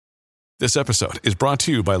This episode is brought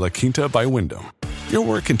to you by La Quinta by Wyndham. Your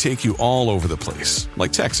work can take you all over the place,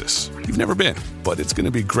 like Texas. You've never been, but it's going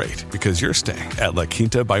to be great because you're staying at La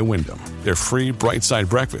Quinta by Wyndham. Their free Bright Side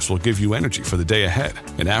breakfast will give you energy for the day ahead.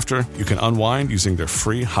 And after, you can unwind using their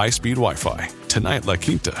free high-speed Wi-Fi. Tonight, La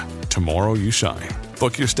Quinta. Tomorrow, you shine.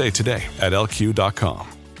 Book your stay today at LQ.com.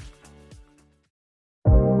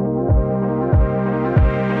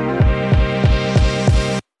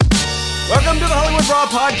 Welcome to the Hollywood Raw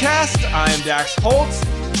Podcast. I'm Dax Holtz,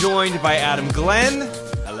 joined by Adam Glenn.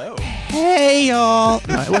 Hello. Hey, y'all.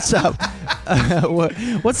 What's up?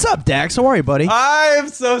 What's up, Dax? How are you, buddy? I'm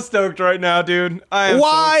so stoked right now, dude.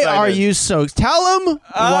 Why are you so? Tell them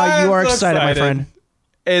why you are so excited, my friend.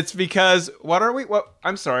 It's because,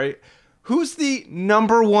 I'm sorry. Who's the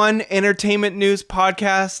number one entertainment news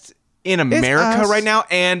podcast in America right now,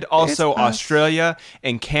 and also Australia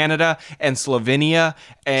and Canada and Slovenia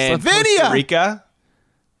and Costa Rica?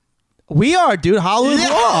 We are, dude. Hollywood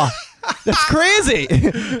Raw. That's crazy.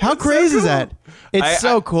 How crazy is that? It's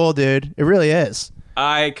so cool, dude. It really is.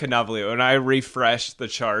 I could not believe it. When I refreshed the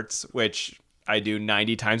charts, which I do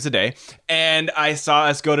 90 times a day, and I saw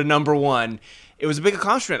us go to number one, it was a big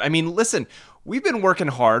accomplishment. I mean, listen, we've been working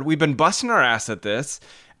hard. We've been busting our ass at this.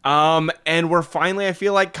 And we're finally, I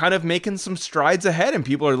feel like, kind of making some strides ahead, and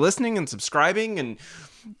people are listening and subscribing,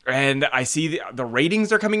 and I see the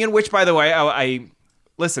ratings are coming in, which, by the way, I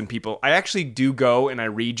listen, people, I actually do go and I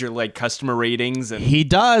read your customer ratings and he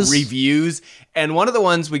does reviews. And one of the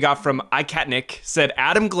ones we got from iCatnick said,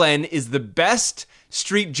 Adam Glenn is the best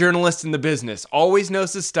street journalist in the business. Always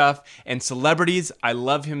knows his stuff, and celebrities, I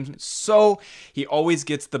love him so. He always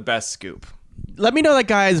gets the best scoop. Let me know that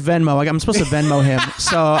guy's Venmo. I'm supposed to Venmo him.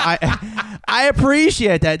 So I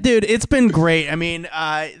appreciate that. Dude, it's been great. I mean,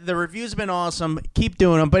 the reviews have been awesome. Keep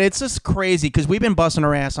doing them. But it's just crazy because we've been busting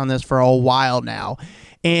our ass on this for a while now.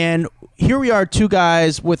 And here we are, two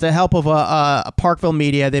guys with the help of a Parkville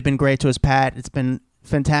Media. They've been great to us, Pat. It's been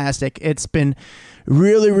fantastic. It's been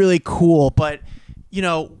really, really cool. But, you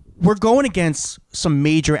know, we're going against some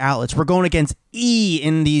major outlets. We're going against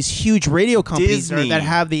in these huge radio companies that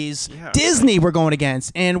have these. Yeah. Disney we're going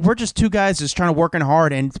against. And we're just two guys just trying to work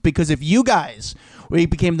hard. And because of you guys, we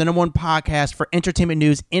became the number one podcast for entertainment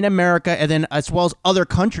news in America, and then as well as other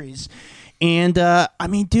countries. And, I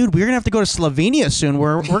mean, dude, we're going to have to go to Slovenia soon.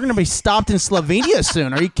 We're going to be stopped in Slovenia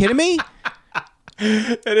soon. Are you kidding me?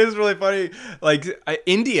 It is really funny.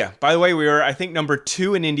 India, by the way, we were, I think, number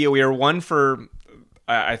 2 in India. We were one for...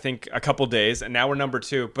 I think a couple days, and now we're number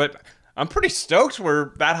 2. But I'm pretty stoked we're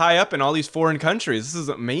that high up in all these foreign countries. This is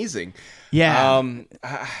amazing. Yeah.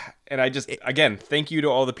 And I just, again, thank you to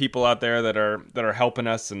all the people out there that are helping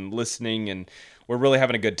us and listening, and we're really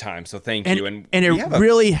having a good time. So thank you. And it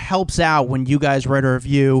really helps out when you guys write a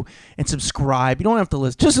review and subscribe. You don't have to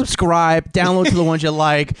listen. Just subscribe, download to the ones you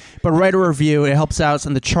like, but write a review. It helps out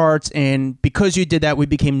on the charts. And because you did that, we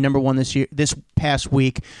became number 1 this past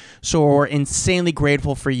week. So we're insanely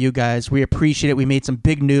grateful for you guys. We appreciate it. We made some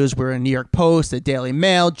big news. We're in New York Post, the Daily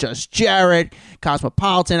Mail, Just Jarrett,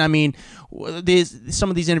 Cosmopolitan. I mean, some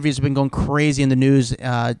of these interviews have been going crazy in the news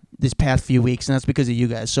this past few weeks, and that's because of you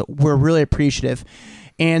guys. So we're really appreciative.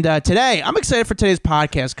 And today, I'm excited for today's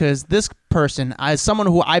podcast because this person, as someone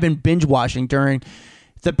who I've been binge watching during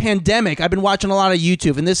the pandemic, I've been watching a lot of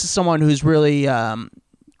YouTube, and this is someone who's really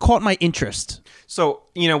caught my interest. So,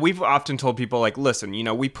 we've often told people, listen,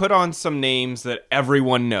 we put on some names that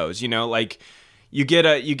everyone knows, you get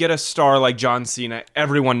a star like John Cena,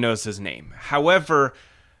 everyone knows his name. However,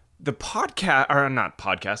 the YouTube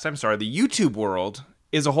world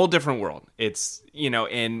is a whole different world. It's,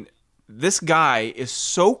 and this guy is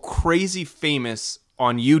so crazy famous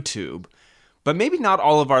on YouTube, but maybe not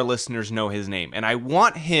all of our listeners know his name. And I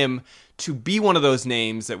want him to be one of those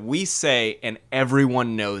names that we say and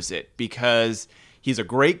everyone knows it because he's a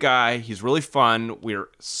great guy. He's really fun. We're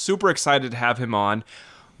super excited to have him on.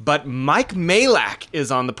 But Mike Malak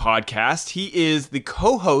is on the podcast. He is the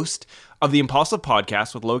co-host of the Impulsive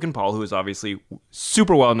Podcast with Logan Paul, who is obviously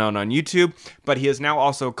super well known on YouTube, but he has now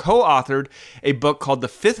also co-authored a book called The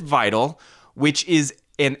Fifth Vital, which is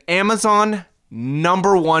an Amazon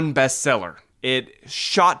 #1 bestseller. It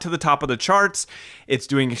shot to the top of the charts. It's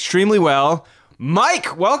doing extremely well.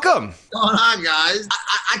 Mike, welcome. What's going on, guys?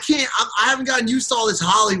 I haven't gotten used to all this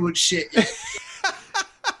Hollywood shit yet.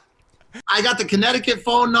 I got the Connecticut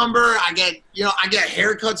phone number. I get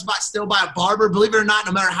haircuts still by a barber. Believe it or not,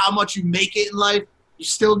 no matter how much you make it in life, you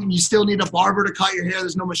still need a barber to cut your hair.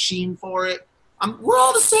 There's no machine for it. We're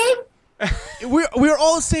all the same. We're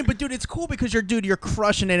all the same, but dude, it's cool because you're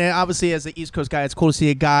crushing it. And obviously, as an East Coast guy, it's cool to see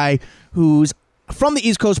a guy who's from the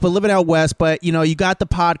East Coast, but living out west. But you know, you got the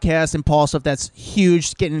podcast and Paul stuff that's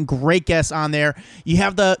huge, getting great guests on there. You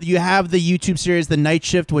have the YouTube series, The Night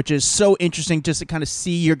Shift, which is so interesting just to kind of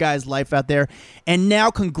see your guys' life out there. And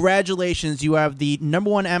now, congratulations, you have the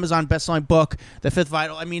 #1 Amazon bestselling book, The Fifth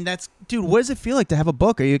Vital. I mean, dude, what does it feel like to have a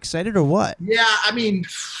book? Are you excited or what? Yeah, I mean,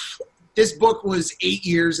 this book was 8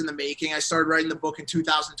 years in the making. I started writing the book in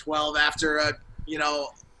 2012 after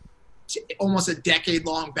almost a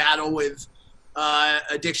decade-long battle with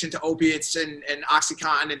addiction to opiates and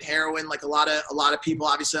OxyContin and heroin. Like a lot of people,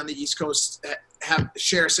 obviously on the East Coast,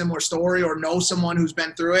 share a similar story or know someone who's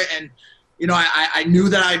been through it. And you know, I knew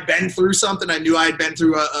that I'd been through something. I knew I'd been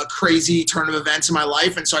through a crazy turn of events in my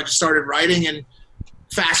life, and so I just started writing. And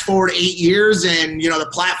fast forward 8 years, and you know, the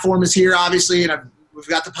platform is here, obviously, and we've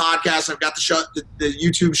got the podcast, I've got the show, the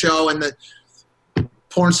YouTube show, and the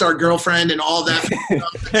porn star girlfriend, and all that.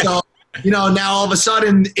 So, you know, now all of a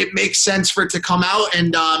sudden it makes sense for it to come out.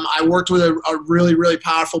 And I worked with a really, really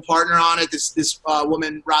powerful partner on it. This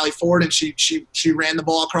woman, Riley Ford, and she ran the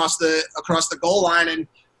ball across the goal line. And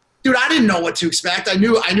dude, I didn't know what to expect. I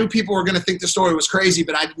knew people were going to think the story was crazy,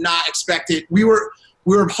 but I did not expect it. We were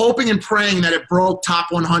hoping and praying that it broke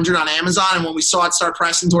top 100 on Amazon. And when we saw it start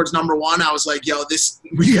pressing towards #1, I was like, yo,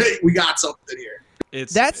 we got something here.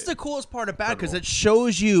 That's the coolest part about it, because it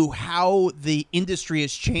shows you how the industry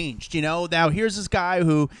has changed. You know, now here's this guy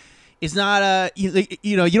who is not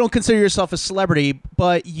you don't consider yourself a celebrity,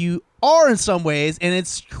 but you are in some ways, and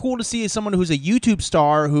it's cool to see someone who's a YouTube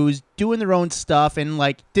star who's doing their own stuff. And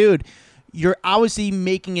like, dude, you're obviously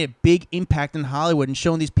making a big impact in Hollywood and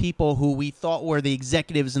showing these people who we thought were the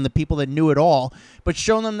executives and the people that knew it all, but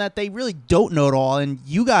showing them that they really don't know it all. And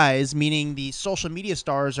you guys, meaning the social media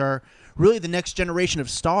stars, are really the next generation of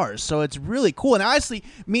stars. So it's really cool. And honestly,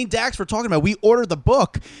 me and Dax were talking about, we ordered the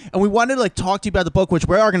book and we wanted to like talk to you about the book, which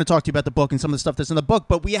we are going to talk to you about the book and some of the stuff that's in the book,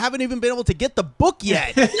 but we haven't even been able to get the book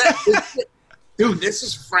yet. Dude, this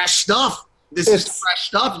is fresh stuff. This is fresh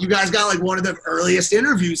stuff. You guys got like one of the earliest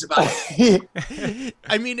interviews about it.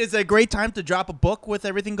 I mean, is it a great time to drop a book with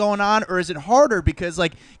everything going on, or is it harder because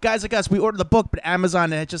like guys like us, we ordered the book, but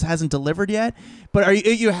Amazon, it just hasn't delivered yet? But are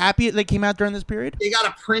you happy that came out during this period? They got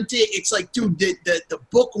to print it. It's like, dude, the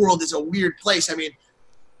book world is a weird place. I mean,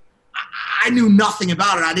 I knew nothing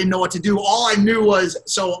about it. I didn't know what to do. All I knew was,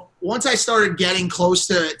 so once I started getting close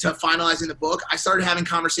to finalizing the book, I started having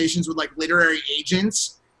conversations with like literary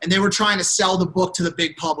agents, and they were trying to sell the book to the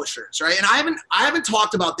big publishers, right? And I haven't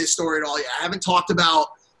talked about this story at all yet. I haven't talked about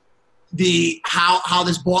how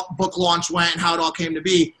this book launch went and how it all came to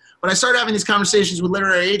be. But I started having these conversations with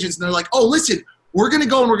literary agents, and they're like, oh, listen, we're going to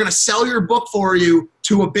go and we're going to sell your book for you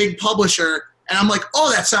to a big publisher. And I'm like,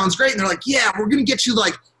 oh, that sounds great. And they're like, yeah, we're going to get you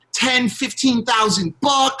like $10,000,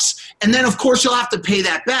 $15,000. And then, of course, you'll have to pay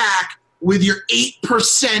that back with your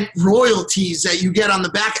 8% royalties that you get on the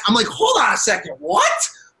back. I'm like, hold on a second, what?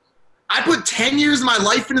 I put 10 years of my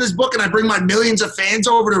life into this book and I bring my millions of fans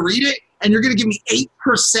over to read it, and you're going to give me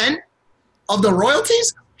 8% of the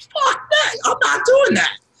royalties? Fuck that. I'm not doing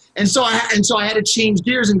that. And so I had to change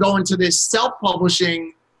gears and go into this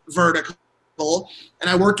self-publishing vertical. And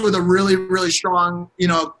I worked with a really, really strong,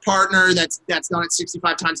 partner that's done it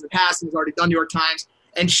 65 times in the past and has already done New York Times.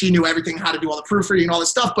 And she knew everything, how to do all the proofreading and all this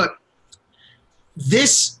stuff. But the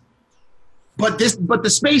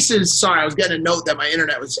space is, sorry, I was getting a note that my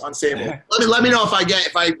internet was unstable. Let me know if I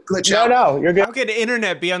glitch out. No, you're good. How could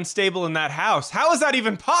internet be unstable in that house? How is that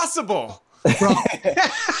even possible? Bro,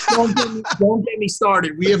 don't get me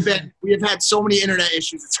started. We have had so many internet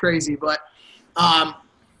issues. It's crazy, but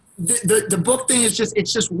the book thing is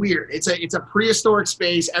it's just weird. It's a prehistoric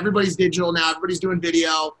space. Everybody's digital now. Everybody's doing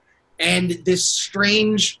video, and this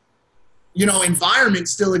strange environment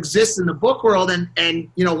still exists in the book world. And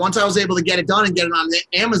once I was able to get it done and get it on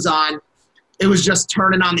Amazon, it was just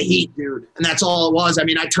turning on the heat, dude. And that's all it was. I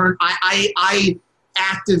mean, I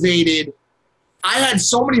activated, I had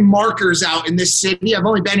so many markers out in this city. I've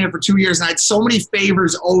only been here for 2 years, and I had so many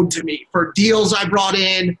favors owed to me for deals I brought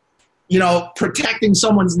in, protecting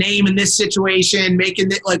someone's name in this situation,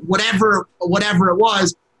 making it like whatever it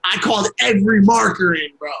was. I called every marker in,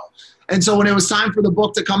 bro. And so when it was time for the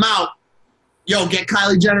book to come out, get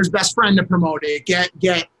Kylie Jenner's best friend to promote it. Get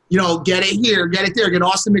it here, get it there. Get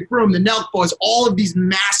Austin McBroom, the Nelk Boys, all of these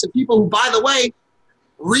massive people who, by the way,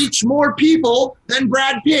 reach more people than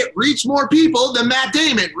Brad Pitt, reach more people than Matt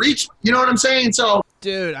Damon, you know what I'm saying? So,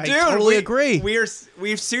 dude, I totally agree.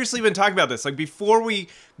 We've seriously been talking about this. Like, before we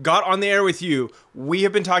got on the air with you, we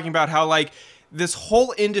have been talking about how, like, this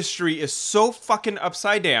whole industry is so fucking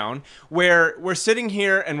upside down, where we're sitting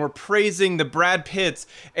here and we're praising the Brad Pitts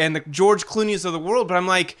and the George Clooney's of the world, but I'm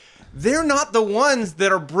like, they're not the ones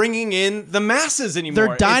that are bringing in the masses anymore.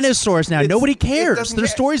 They're dinosaurs now. Nobody cares. Their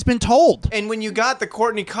story's been told. And when you got the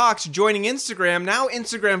Courtney Cox joining Instagram, now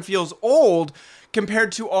Instagram feels old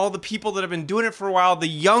compared to all the people that have been doing it for a while, the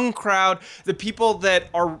young crowd, the people that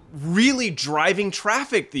are really driving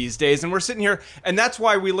traffic these days. And we're sitting here, and that's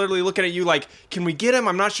why we literally looking at you like, can we get him?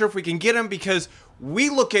 I'm not sure if we can get him, because we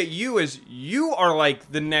look at you as you are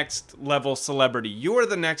like the next level celebrity. You are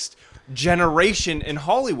the next generation in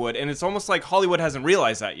Hollywood, and it's almost like Hollywood hasn't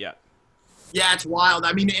realized that yet. Yeah, it's wild.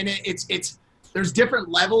 I mean, and it's there's different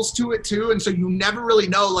levels to it too, and so you never really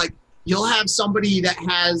know. Like, you'll have somebody that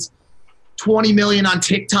has 20 million on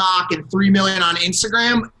TikTok and 3 million on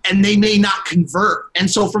Instagram, and they may not convert. And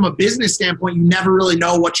so from a business standpoint, you never really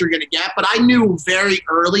know what you're going to get. But I knew very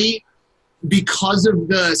early, because of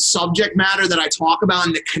the subject matter that I talk about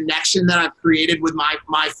and the connection that I've created with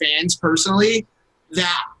my fans personally,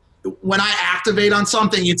 that when I activate on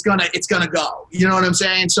something, it's gonna go. You know what I'm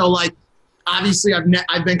saying? So, like, obviously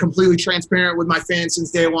I've been completely transparent with my fans since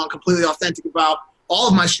day one, completely authentic about all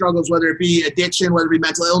of my struggles, whether it be addiction, whether it be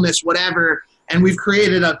mental illness, whatever. And we've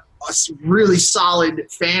created a really solid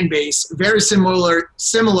fan base, very similar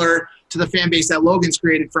to the fan base that Logan's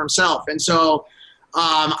created for himself. And so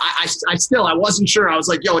I wasn't sure. I was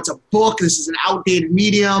like, yo, it's a book. This is an outdated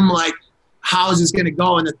medium. Like, how is this going to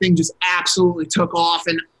go? And the thing just absolutely took off.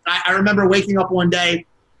 And I remember waking up one day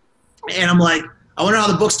and I'm like, I wonder how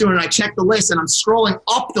the book's doing. And I checked the list and I'm scrolling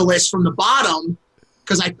up the list from the bottom,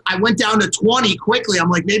 because I went down to 20 quickly. I'm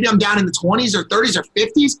like, maybe I'm down in the 20s or 30s or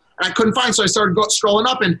 50s, and I couldn't find. So I started scrolling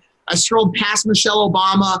up, and I scrolled past Michelle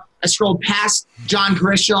Obama. I scrolled past John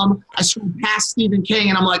Grisham. I scrolled past Stephen King,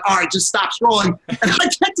 and I'm like, all right, just stop scrolling. And I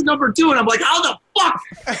get to number 2, and I'm like, how the fuck?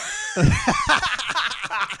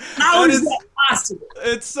 How is that possible?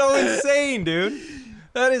 It's so insane, dude.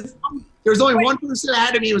 That is. There's only one person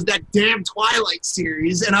ahead of me. It was that damn Twilight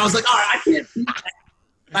series, and I was like, all right, I can't beat that.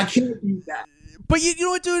 I can't beat that. But you know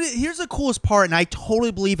what, dude? Here's the coolest part, and I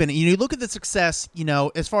totally believe in it. You look at the success.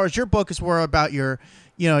 As far as your book is more about your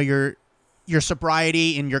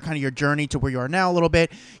sobriety and your journey to where you are now a little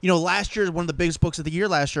bit. Last year, one of the biggest books of the year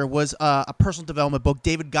last year was a personal development book,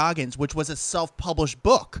 David Goggins, which was a self-published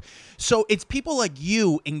book. So it's people like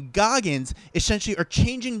you and Goggins essentially are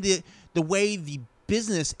changing the way the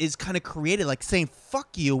business is kind of created, like saying, fuck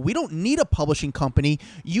you, we don't need a publishing company,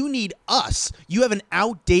 you need us. You have an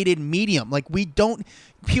outdated medium. Like, we don't,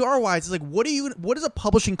 PR wise, it's like, what is a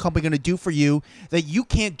publishing company going to do for you that you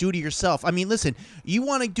can't do to yourself? I mean, listen, you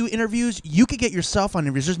want to do interviews, you could get yourself on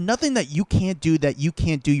interviews. There's nothing that you can't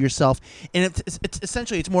do yourself. And it's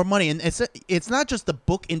essentially, it's more money. And it's not just the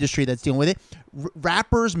book industry that's dealing with it.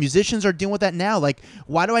 Rappers, musicians are dealing with that now. Like,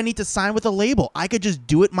 why do I need to sign with a label? I could just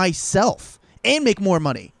do it myself and make more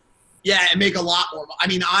money. Yeah, and make a lot more. I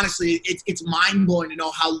mean, honestly, it's mind-blowing to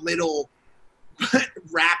know how little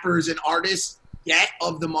rappers and artists get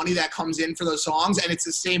of the money that comes in for those songs. And it's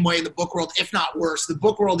the same way in the book world, if not worse. The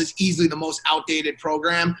book world is easily the most outdated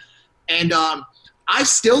program. And I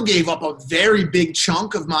still gave up a very big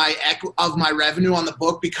chunk of my revenue on the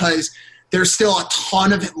book, because there's still a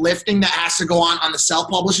ton of lifting that has to go on the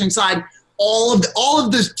self-publishing side. All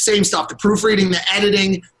of the same stuff, the proofreading, the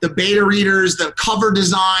editing, the beta readers, the cover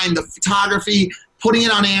design, the photography, putting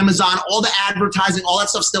it on Amazon, all the advertising, all that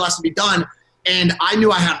stuff still has to be done. And I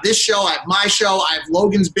knew I have this show, I have my show, I have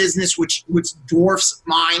Logan's business, which dwarfs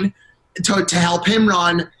mine, to help him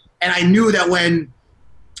run. And I knew that when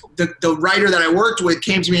the writer that I worked with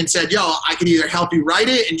came to me and said, yo, I could either help you write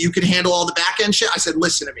it and you can handle all the back end shit. I said,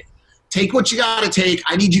 listen to me, take what you got to take.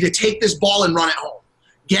 I need you to take this ball and run it home.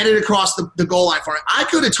 Get it across the goal line for it. I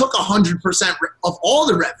could have took 100% of all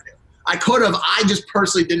the revenue. I could have. I just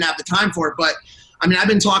personally didn't have the time for it. But, I mean, I've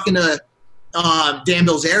been talking to Dan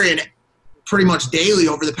Bilzerian pretty much daily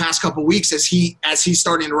over the past couple of weeks as he's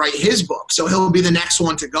starting to write his book. So he'll be the next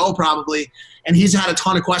one to go probably. And he's had a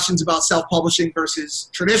ton of questions about self-publishing versus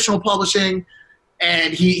traditional publishing.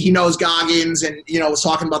 And he knows Goggins and, was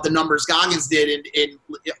talking about the numbers Goggins did in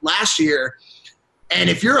last year. And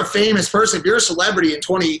if you're a famous person, if you're a celebrity in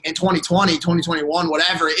 2020, 2021,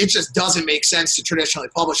 whatever, it just doesn't make sense to traditionally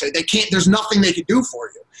publish it. They can't. There's nothing they can do for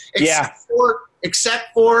you.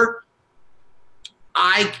 Except for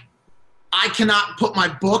I cannot put my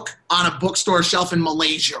book on a bookstore shelf in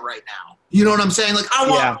Malaysia right now. You know what I'm saying? Like, I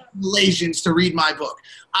want Malaysians to read my book.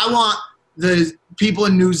 I want the people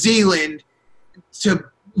in New Zealand to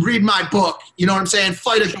read my book. You know what I'm saying?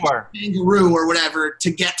 Fight a kangaroo or whatever to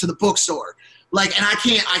get to the bookstore. Like, and I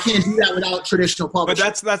can't do that without traditional publishing.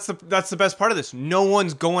 But that's the best part of this. No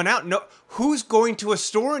one's going out. No, who's going to a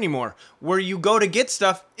store anymore? Where you go to get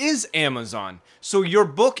stuff is Amazon. So your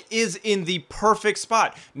book is in the perfect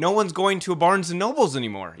spot. No one's going to a Barnes and Nobles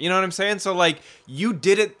anymore. You know what I'm saying? So like, you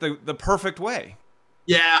did it the perfect way.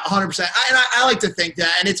 Yeah, 100%. I like to think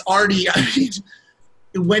that, and it's already. I mean,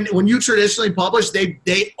 when you traditionally publish,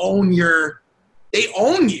 they own you.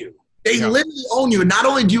 They literally own you. And not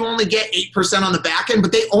only do you only get 8% on the back end,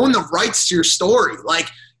 but they own the rights to your story. Like,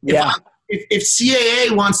 if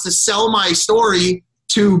CAA wants to sell my story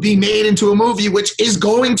to be made into a movie, which is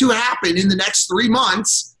going to happen in the next 3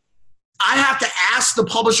 months, I have to ask the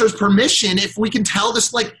publisher's permission if we can tell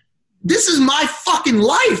this. Like, this is my fucking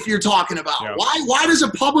life you're talking about. Yeah. Why does a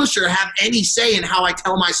publisher have any say in how I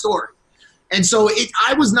tell my story? And so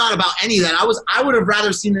I was not about any of that. I would have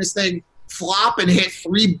rather seen this thing flop and hit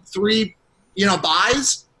three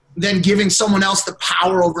buys than giving someone else the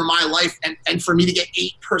power over my life and for me to get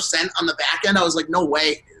 8% on the back end. I was like, no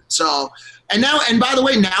way. So, and by the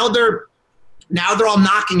way, now they're all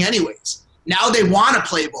knocking anyways. Now they want to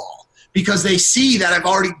play ball because they see that I've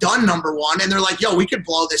already done number one and they're like, yo, we could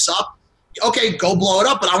blow this up. Okay, go blow it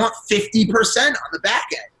up, but I want 50% on the back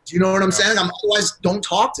end. Do you know what I'm saying? Otherwise, don't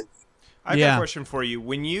talk to me. I've got a question for you.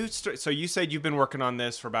 When you so you said you've been working on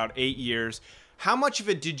this for about 8 years. How much of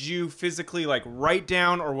it did you physically like write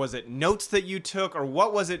down, or was it notes that you took, or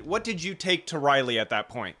what was it? What did you take to Riley at that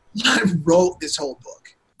point? I wrote this whole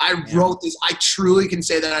book. I wrote this. I truly can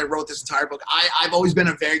say that I wrote this entire book. I've always been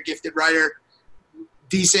a very gifted writer,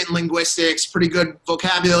 decent in linguistics, pretty good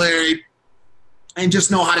vocabulary, and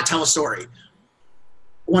just know how to tell a story.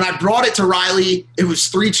 When I brought it to Riley, it was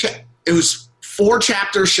 4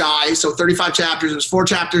 chapters shy, so 35 chapters. It was 4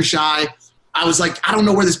 chapters shy. I was like, I don't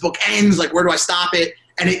know where this book ends. Like, where do I stop it?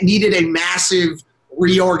 And it needed a massive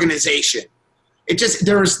reorganization.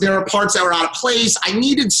 There are parts that were out of place. I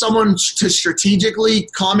needed someone to strategically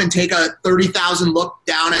come and take a 30,000 look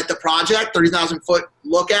down at the project, 30,000 foot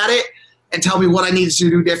look at it, and tell me what I needed to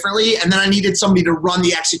do differently. And then I needed somebody to run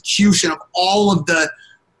the execution of all of the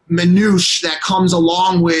minutiae that comes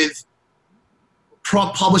along with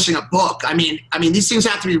publishing a book. I mean, these things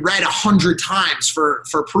have to be read 100 times for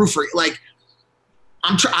proofread. Like,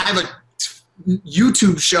 I have a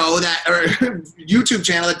YouTube show or YouTube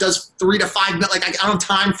channel that does 3 to 5 minutes. Like, I don't have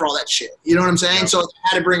time for all that shit. You know what I'm saying? Yeah. So I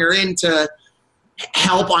had to bring her in to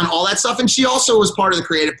help on all that stuff. And she also was part of the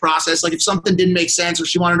creative process. Like, if something didn't make sense or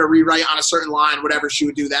she wanted to rewrite on a certain line, whatever, she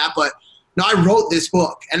would do that. But no, I wrote this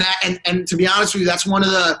book, and to be honest with you, that's one of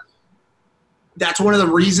the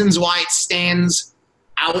reasons why it stands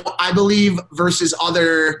out, I believe, versus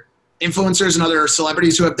other influencers and other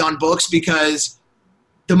celebrities who have done books, because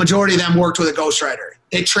the majority of them worked with a ghostwriter.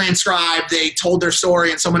 They transcribed, they told their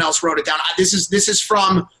story, and someone else wrote it down. This is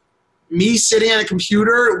from me sitting at a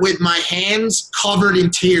computer with my hands covered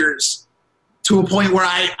in tears to a point where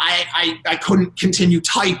I couldn't continue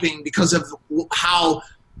typing because of how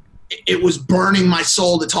it was burning my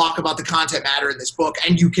soul to talk about the content matter in this book,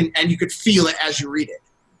 and you could feel it as you read it.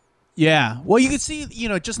 Yeah. Well, you can see,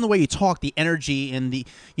 just in the way you talk, the energy and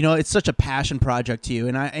it's such a passion project to you.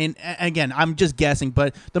 And again, I'm just guessing,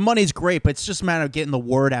 but the money's great, but it's just a matter of getting the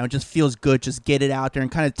word out. It just feels good. Just get it out there and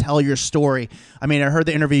kind of tell your story. I mean, I heard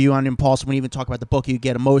the interview you on Impulse when you even talk about the book, you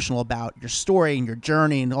get emotional about your story and your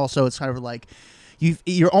journey. And also it's kind of like,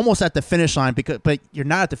 you're almost at the finish line, but you're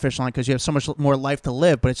not at the finish line because you have so much more life to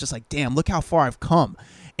live. But it's just like, damn, look how far I've come.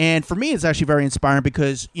 And for me, it's actually very inspiring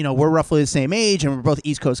because, we're roughly the same age and we're both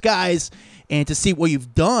East Coast guys. And to see what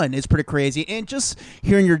you've done is pretty crazy. And just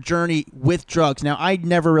hearing your journey with drugs. Now, I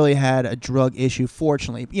never really had a drug issue,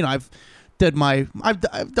 fortunately. I've done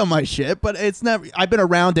my shit, but it's never. I've been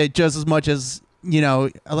around it just as much as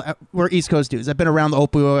we're East Coast dudes. I've been around the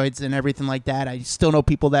opioids and everything like that. I still know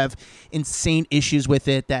people that have insane issues with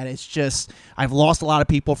it, that it's just, I've lost a lot of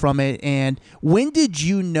people from it. And when did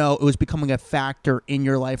you know it was becoming a factor in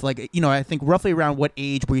your life? Like, I think roughly around what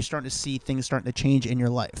age were you starting to see things starting to change in your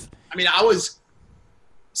life? I mean, I was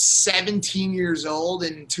 17 years old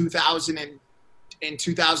in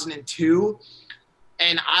 2002.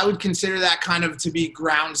 And I would consider that kind of to be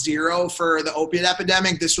ground zero for the opiate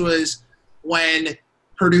epidemic. This was when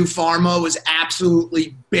Purdue Pharma was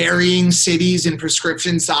absolutely burying cities in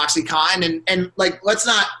prescriptions to OxyContin. And like, let's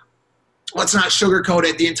not sugarcoat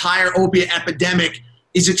it. The entire opiate epidemic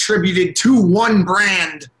is attributed to one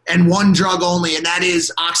brand and one drug only, and that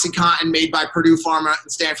is OxyContin, made by Purdue Pharma in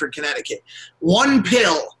Stamford, Connecticut. One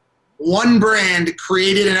pill, one brand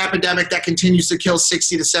created an epidemic that continues to kill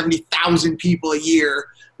 60 to 70,000 people a year,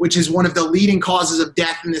 which is one of the leading causes of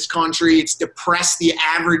death in this country. It's depressed the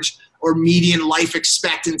average or median life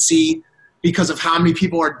expectancy because of how many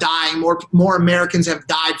people are dying. More Americans have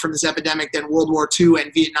died from this epidemic than World War II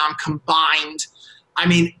and Vietnam combined. I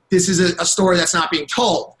mean, this is a story that's not being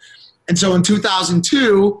told. And so in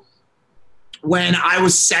 2002, when I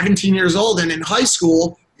was 17 years old and in high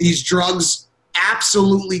school, these drugs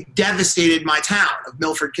absolutely devastated my town of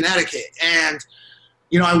Milford, Connecticut. And,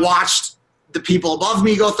 you know, I watched the people above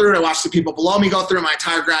me go through it. I watched the people below me go through it, my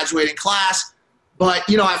entire graduating class. But,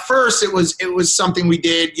 you know, at first it was something we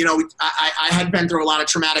did. You know, I had been through a lot of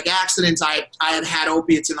traumatic accidents. I had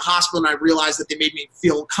opiates in the hospital, and I realized that they made me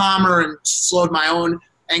feel calmer and slowed my own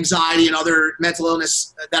anxiety and other mental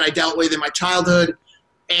illness that I dealt with in my childhood.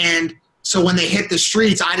 And so when they hit the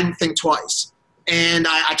streets, I didn't think twice. And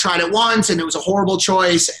I tried it once, and it was a horrible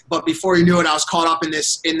choice. But before you knew it, I was caught up in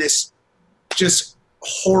this just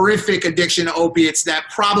horrific addiction to opiates that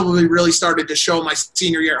probably really started to show my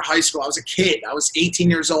senior year of high school. I was a kid. I was 18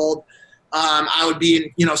 years old. I would be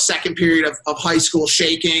in, you know, second period of high school,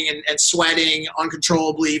 shaking and sweating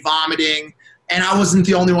uncontrollably, vomiting. And I wasn't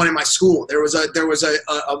the only one in my school. There was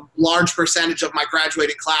a large percentage of my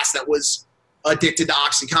graduating class that was addicted to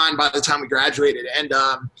OxyContin by the time we graduated.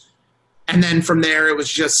 And then from there, it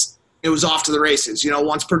was off to the races. You know,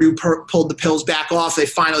 once Purdue pulled the pills back off, they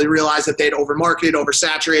finally realized that they'd overmarketed,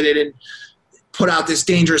 oversaturated, and put out this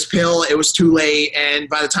dangerous pill. It was too late. And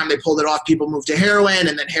by the time they pulled it off, people moved to heroin,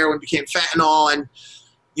 and then heroin became fentanyl. And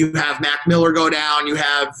you have Mac Miller go down. You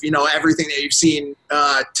have, you know, everything that you've seen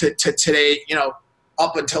to today, you know,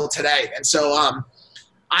 up until today. And so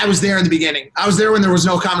I was there in the beginning. I was there when there was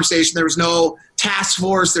no conversation. There was no task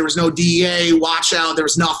force. There was no DEA watch out. There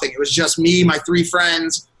was nothing. It was just me, my three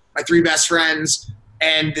friends, my three best friends,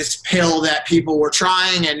 and this pill that people were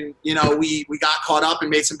trying. And, you know, we got caught up and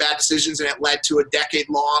made some bad decisions, and it led to a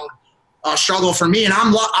decade-long struggle for me. And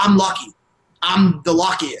I'm lucky. I'm the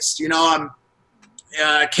luckiest. You know,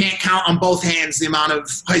 can't count on both hands the amount of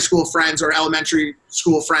high school friends or elementary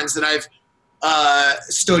school friends that I've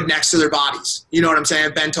stood next to their bodies. You know what I'm saying?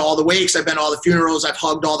 I've been to all the wakes. I've been to all the funerals. I've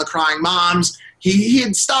hugged all the crying moms. He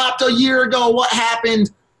had stopped a year ago. What happened?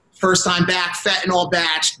 First time back, fentanyl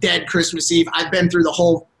batch, dead Christmas Eve. I've been through the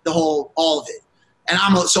whole, all of it. And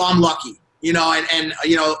I'm lucky, you know, and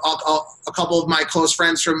you know, a couple of my close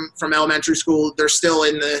friends from elementary school, they're still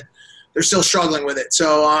struggling with it.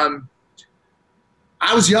 So,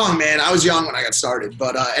 I was young, man. I was young when I got started,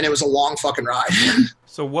 but, and it was a long fucking ride.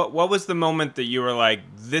 So what was the moment that you were like,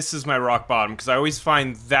 this is my rock bottom? Because I always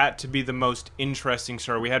find that to be the most interesting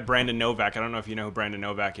story. We had Brandon Novak. I don't know if you know who Brandon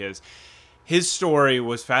Novak is. His story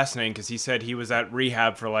was fascinating because he said he was at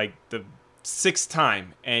rehab for like the 6th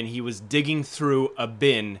time, and he was digging through a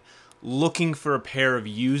bin looking for a pair of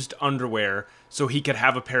used underwear so he could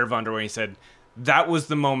have a pair of underwear. He said, that was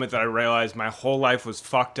the moment that I realized my whole life was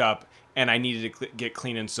fucked up and I needed to get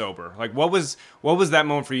clean and sober. Like, what was that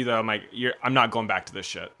moment for you that I'm like, I'm not going back to this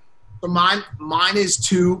shit? So mine is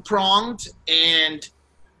two-pronged, and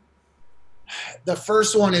the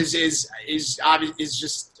first one is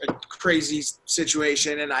just a crazy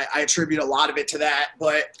situation, and I attribute a lot of it to that.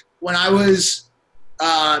 But when I was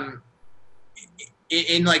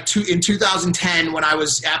in 2010, when I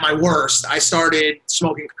was at my worst, I started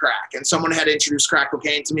smoking crack, and someone had introduced crack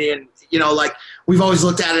cocaine to me. And, you know, like, we've always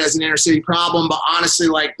looked at it as an inner city problem, but honestly,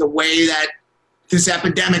 like, the way that this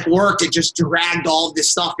epidemic worked, it just dragged all of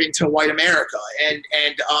this stuff into white America. And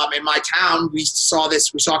in my town, we saw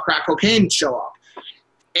crack cocaine show up.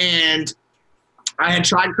 And I had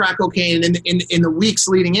tried crack cocaine, and in the weeks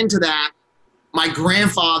leading into that, my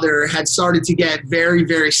grandfather had started to get very,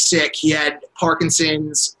 very sick. He had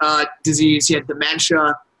Parkinson's disease. He had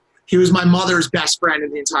dementia. He was my mother's best friend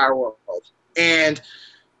in the entire world. And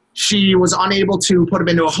she was unable to put him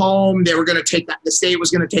into a home. They were going to take the state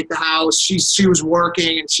was going to take the house. She was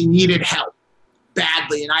working, and she needed help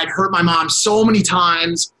badly. And I had hurt my mom so many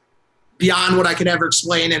times beyond what I could ever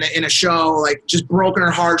explain in a show, like, just broken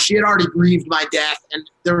her heart. She had already grieved my death, and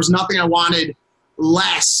there was nothing I wanted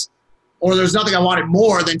less, or there's nothing I wanted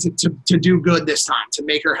more than to do good this time, to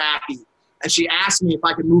make her happy. And she asked me if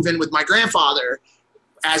I could move in with my grandfather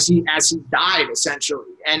as he died, essentially,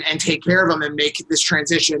 and take care of him and make this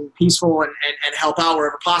transition peaceful and help out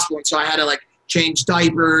wherever possible. And so I had to, like, change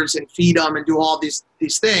diapers and feed him and do all these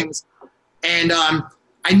things. And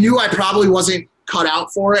I knew I probably wasn't cut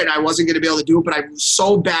out for it, and I wasn't going to be able to do it, but I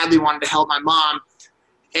so badly wanted to help my mom.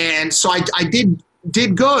 And so I did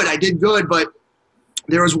good. I did good, but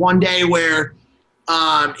there was one day where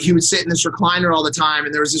he would sit in this recliner all the time,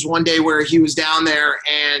 and there was this one day where he was down there,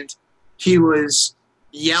 and he was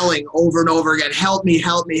yelling over and over again, help me,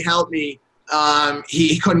 help me, help me.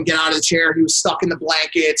 He couldn't get out of the chair. He was stuck in the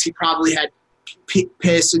blankets. He probably had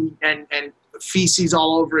piss and feces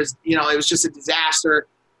all over his, it was just a disaster.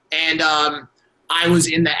 And I was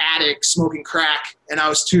in the attic smoking crack, and I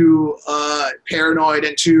was too paranoid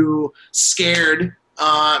and too scared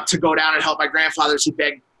to go down and help my grandfather, so he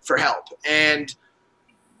begged for help. And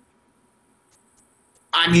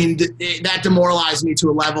I mean, that demoralized me to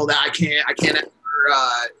a level that I can't ever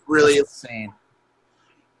really. That's insane.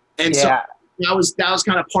 And so that was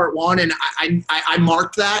kind of part one, and I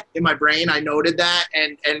marked that in my brain. I noted that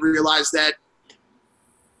and realized that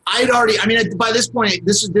by this point,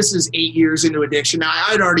 this is 8 years into addiction now.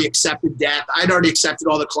 I'd already accepted death. I'd already accepted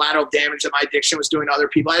all the collateral damage that my addiction was doing to other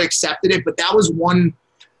people. I accepted it, but that was one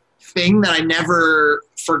thing that I never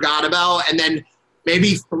forgot about. And then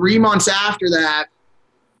maybe 3 months after that,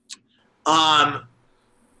 I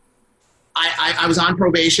was on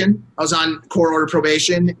probation. I was on court order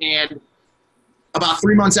probation, and about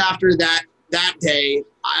 3 months after that day,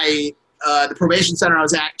 the probation center I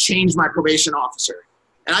was at changed my probation officer.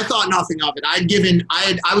 And I thought nothing of it. I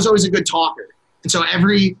was always a good talker. And so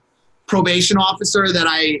every probation officer that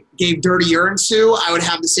I gave dirty urine to, I would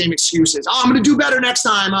have the same excuses. Oh, I'm going to do better next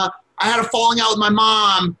time. I had a falling out with my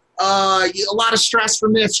mom. A lot of stress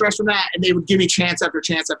from this, stress from that. And they would give me chance after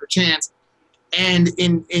chance after chance. And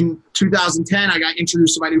in 2010, I got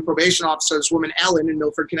introduced to my new probation officer, this woman, Ellen, in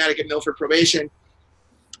Milford, Connecticut, Milford Probation.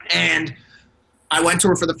 And I went to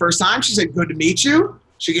her for the first time. She said, "Good to meet you."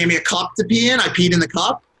 She gave me a cup to pee in. I peed in the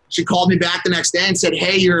cup. She called me back the next day and said,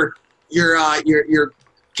 "Hey, your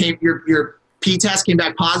pee test came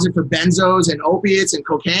back positive for benzos and opiates and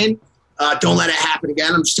cocaine. Don't let it happen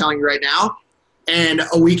again. I'm just telling you right now." And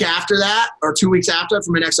a week after that, or 2 weeks after,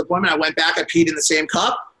 for my next appointment, I went back. I peed in the same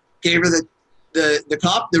cup. Gave her the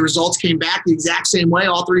cup. The results came back the exact same way,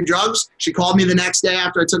 all 3 drugs. She called me the next day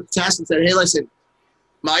after I took the test and said, "Hey, listen,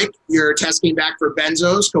 Mike, your test came back for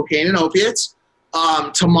benzos, cocaine, and opiates.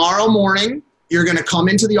 Tomorrow morning, you're going to come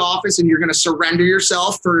into the office and you're going to surrender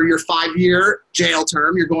yourself for your 5-year jail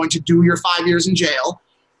term. You're going to do your 5 years in jail.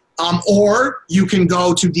 Or you can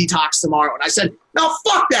go to detox tomorrow." And I said, "No,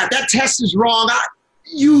 fuck that. That test is wrong.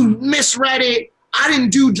 You misread it. I didn't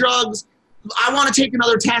do drugs. I want to take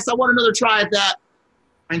another test. I want another try at that."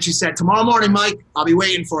 And she said, "Tomorrow morning, Mike, I'll be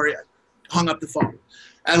waiting for you." Hung up the phone.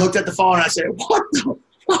 I looked at the phone and I said, "What the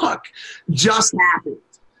fuck just happened?"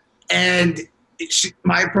 And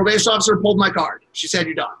my probation officer pulled my card. She said,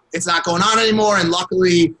 "You're done. It's not going on anymore." And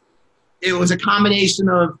luckily, it was a combination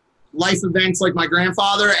of life events like my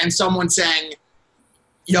grandfather and someone saying,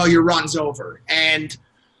 "Yo, your run's over." And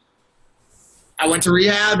I went to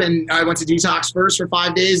rehab, and I went to detox first for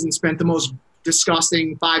 5 days and spent the most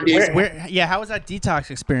disgusting 5 days. How was that detox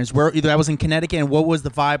experience? Where I was in Connecticut, and what was the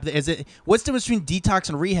vibe? What's the difference between detox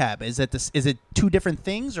and rehab? Is it 2 different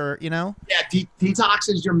things, or Yeah, detox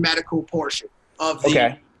is your medical portion of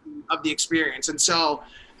the experience. And so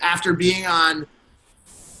after being on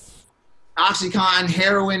OxyContin,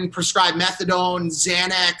 heroin, prescribed methadone,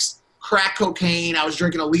 Xanax, crack cocaine, I was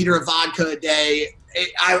drinking a liter of vodka a day.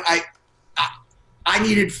 I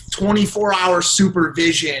needed 24-hour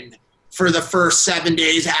supervision for the first 7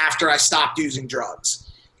 days after I stopped using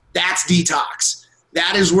drugs. That's detox.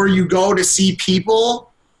 That is where you go to see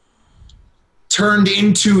people turned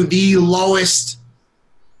into the lowest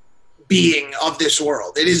being of this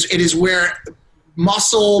world. It is where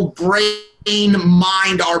muscle, brain,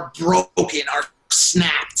 mind are broken, are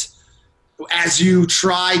snapped, as you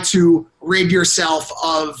try to rid yourself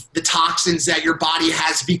of the toxins that your body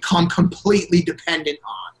has become completely dependent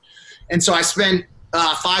on. And so I spent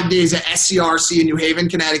 5 days at SCRC in New Haven,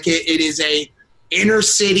 Connecticut. It is a inner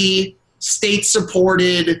city,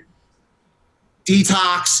 state-supported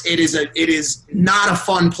detox. It is not a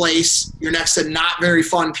fun place. You're next to not very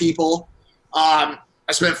fun people. I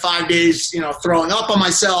spent 5 days, throwing up on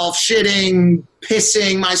myself, shitting,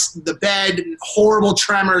 pissing the bed, horrible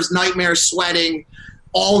tremors, nightmares, sweating,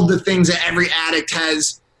 all of the things that every addict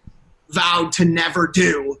has vowed to never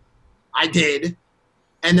do. I did.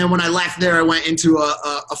 And then when I left there, I went into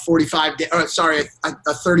a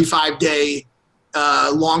 35-day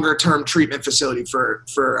longer-term treatment facility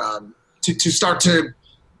to start to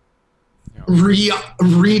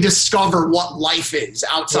rediscover what life is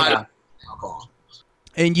outside of alcohol.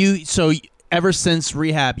 And so ever since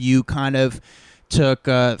rehab, you kind of took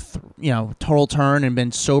a total turn and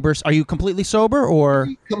been sober. Are you completely sober, or?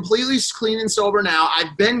 Completely clean and sober now.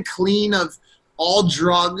 I've been clean of all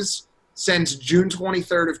drugs since June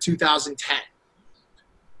 23rd of 2010.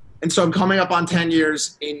 And so I'm coming up on 10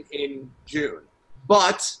 years in June.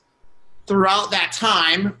 But throughout that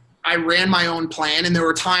time, I ran my own plan, and there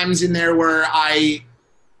were times in there where I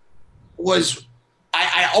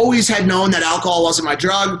always had known that alcohol wasn't my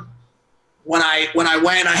drug. When I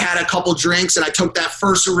went, I had a couple drinks, and I took that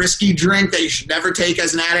first risky drink that you should never take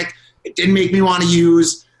as an addict. It didn't make me want to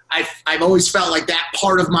use. I've always felt like that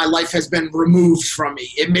part of my life has been removed from me.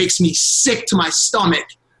 It makes me sick to my stomach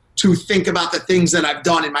to think about the things that I've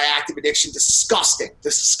done in my active addiction.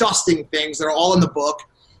 Disgusting things that are all in the book.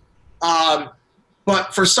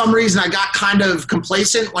 But for some reason, I got kind of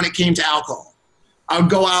complacent when it came to alcohol. I would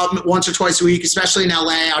go out once or twice a week, especially in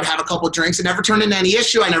LA. I would have a couple of drinks. It never turned into any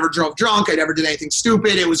issue. I never drove drunk. I never did anything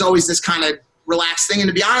stupid. It was always this kind of relaxed thing. And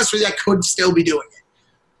to be honest with you, I could still be doing it.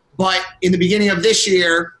 But in the beginning of this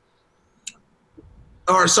year,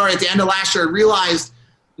 at the end of last year, I realized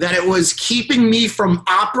that it was keeping me from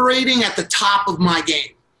operating at the top of my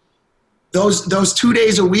game. Those 2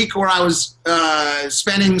 days a week where I was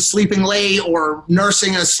sleeping late or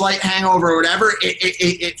nursing a slight hangover or whatever,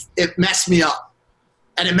 it messed me up.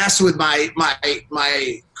 And it messed with my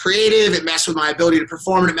creative, it messed with my ability to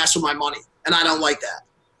perform, and it messed with my money. And I don't like that.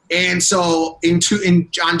 And so on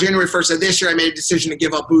January 1st of this year, I made a decision to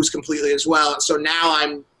give up booze completely as well. And so now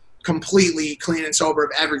I'm completely clean and sober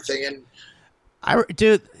of everything. And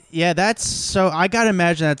that's so. I gotta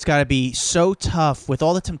imagine that's gotta be so tough with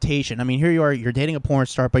all the temptation. I mean, here you are, you're dating a porn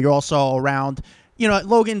star, but you're also around. You know,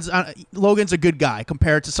 Logan's a good guy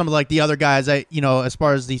compared to some of like the other guys that, you know, as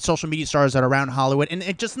far as the social media stars that are around Hollywood, and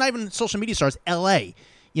just not even social media stars, LA.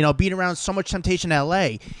 You know, being around so much temptation in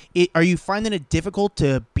LA. Are you finding it difficult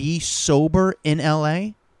to be sober in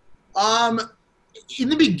LA? In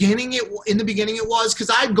the beginning it was,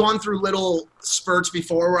 because I'd gone through little spurts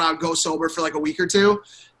before where I'd go sober for like a week or two.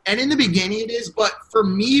 And in the beginning it is, but for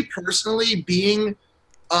me personally, being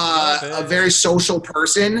a very social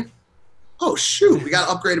person. Oh shoot, we got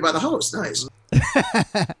upgraded by the host. Nice.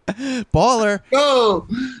 Baller. Oh,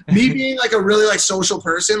 me being like a really like social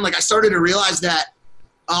person, like I started to realize that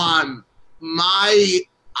I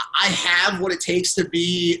have what it takes to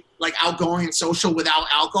be like outgoing and social without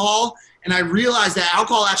alcohol. And I realized that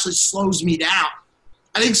alcohol actually slows me down.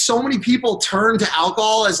 I think so many people turn to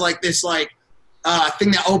alcohol as like this like thing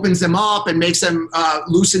that opens them up and makes them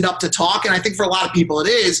loosened up to talk. And I think for a lot of people it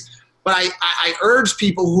is. But I urge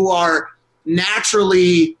people who are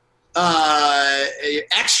naturally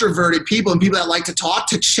extroverted people and people that like to talk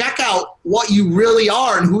to check out what you really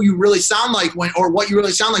are and who you really sound like when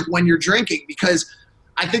you're drinking. Because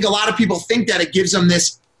I think a lot of people think that it gives them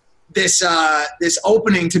this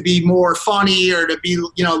opening to be more funny or to be,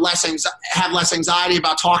 you know, have less anxiety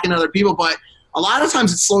about talking to other people. But a lot of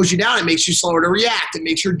times it slows you down. It makes you slower to react. It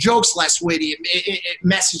makes your jokes less witty. It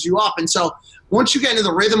messes you up. And so once you get into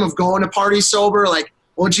the rhythm of going to parties sober, like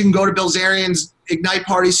once you can go to Bilzerian's Ignite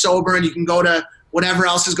party sober and you can go to whatever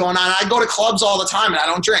else is going on. I go to clubs all the time and I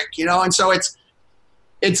don't drink, you know? And so it's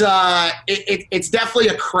definitely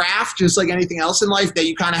a craft, just like anything else in life, that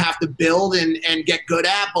you kind of have to build and get good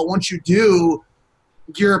at. But once you do,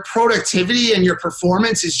 your productivity and your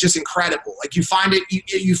performance is just incredible. Like you find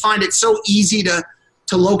it so easy to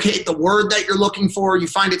locate the word that you're looking for. You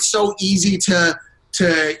find it so easy to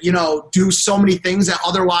you know, do so many things that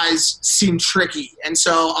otherwise seem tricky. And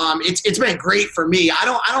so it's been great for me. I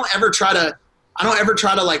don't ever try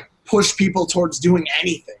to like push people towards doing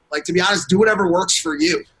anything. Like, to be honest, do whatever works for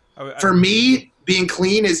you. For me, being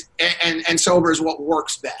clean is and sober is what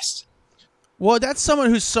works best. Well, that's someone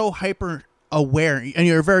who's so hyper aware, and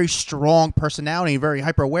you're a very strong personality, very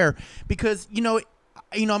hyper aware, because you know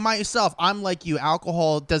myself, I'm like you.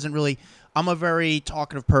 Alcohol doesn't really. I'm a very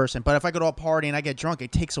talkative person, but if I go to a party and I get drunk,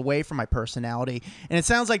 it takes away from my personality. And it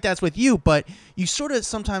sounds like that's with you, but you sort of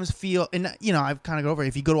sometimes feel, and you know, I've kind of got over it.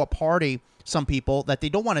 If you go to a party, some people that they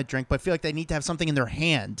don't want to drink, but feel like they need to have something in their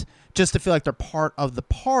hand just to feel like they're part of the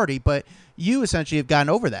party. But you essentially have gotten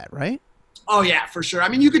over that, right? Oh yeah, for sure. I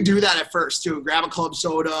mean, you could do that at first too. Grab a club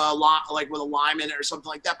soda, like with a lime in it or something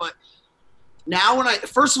like that. But now,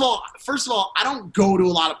 first of all, I don't go to a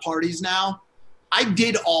lot of parties now. I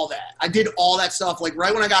did all that. I did all that stuff. Like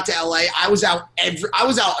right when I got to LA, I was out a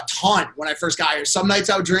ton when I first got here. Some nights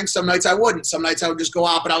I would drink, some nights I wouldn't. Some nights I would just go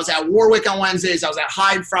out, but I was at Warwick on Wednesdays. I was at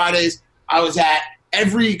Hyde Fridays. I was at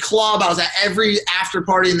every club. I was at every after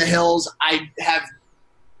party in the hills. I have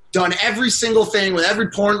done every single thing with every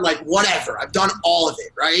porn, like whatever. I've done all of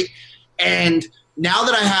it, right? And now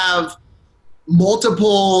that I have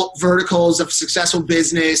multiple verticals of successful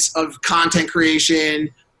business, of content creation,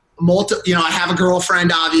 I have a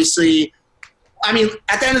girlfriend, obviously. I mean,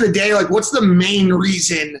 at the end of the day, like, what's the main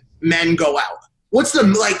reason men go out? What's the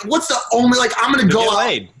only, like, I'm going to go out.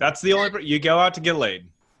 Laid. That's the only, you go out to get laid.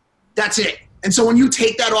 That's it. And so when you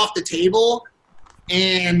take that off the table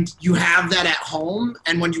and you have that at home,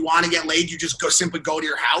 and when you want to get laid, you just simply go to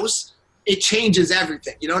your house, it changes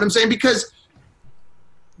everything. You know what I'm saying? Because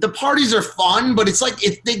the parties are fun, but it's like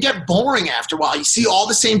they get boring after a while. You see all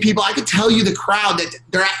the same people. I could tell you the crowd that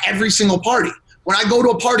they're at every single party. When I go to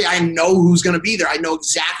a party, I know who's going to be there. I know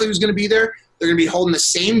exactly who's going to be there. They're going to be holding the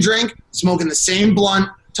same drink, smoking the same blunt,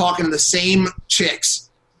 talking to the same chicks.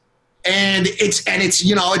 And it's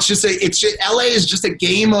LA is just a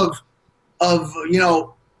game of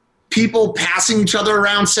people passing each other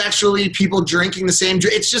around sexually, people drinking the same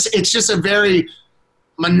drink. It's just a very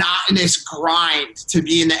monotonous grind to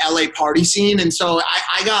be in the LA party scene. And so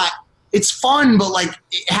it's fun, but like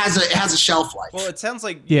it has a shelf life. Well, it sounds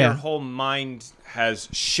like your whole mind has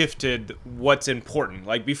shifted what's important.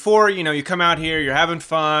 Like before, you come out here, you're having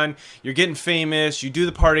fun, you're getting famous, you do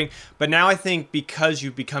the partying. But now I think because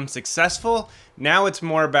you've become successful, now it's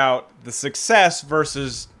more about the success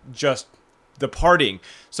versus just the partying.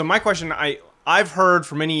 So my question, I've heard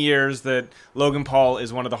for many years that Logan Paul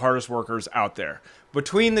is one of the hardest workers out there.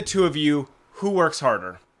 Between the two of you, who works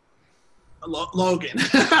harder? Logan.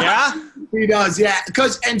 Yeah? He does, yeah.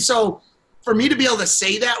 And so for me to be able to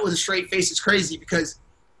say that with a straight face is crazy, because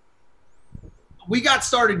we got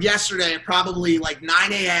started yesterday at probably like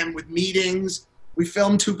 9 a.m. with meetings. We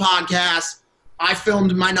filmed 2 podcasts. I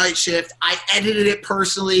filmed my night shift. I edited it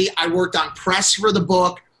personally. I worked on press for the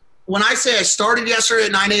book. When I say I started yesterday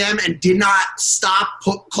at 9 a.m. and did not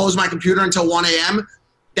close my computer until 1 a.m.,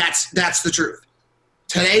 that's the truth.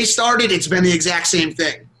 Today started, it's been the exact same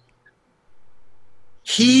thing.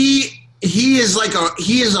 He is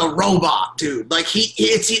a robot, dude. Like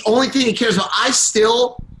it's the only thing he cares about. I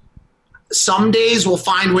still some days will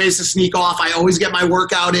find ways to sneak off. I always get my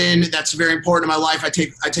workout in. That's very important in my life. I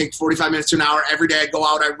take 45 minutes to an hour every day. I go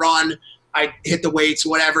out, I run, I hit the weights,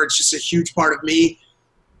 whatever. It's just a huge part of me.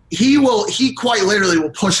 He quite literally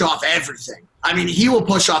will push off everything. I mean, he will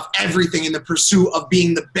push off everything in the pursuit of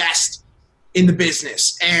being the best in the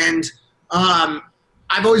business. And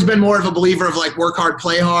I've always been more of a believer of like work hard,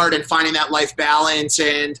 play hard, and finding that life balance.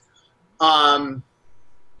 And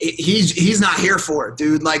he's not here for it,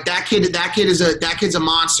 dude. Like that kid's a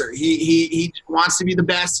monster. He wants to be the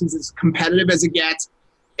best. He's as competitive as it gets.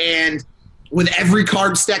 And with every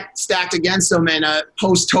card stacked against him in a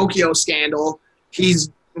post-Tokyo scandal,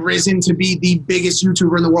 he's risen to be the biggest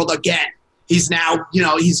YouTuber in the world again. He's now,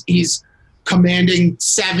 he's commanding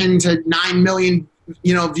 7 to 9 million,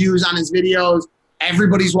 views on his videos.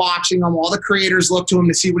 Everybody's watching him. All the creators look to him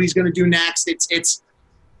to see what he's going to do next. It's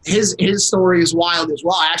his story is wild as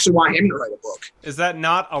well. I actually want him to write a book. Is that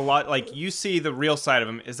not a lot? Like, you see the real side of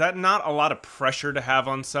him. Is that not a lot of pressure to have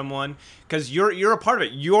on someone? Because you're a part of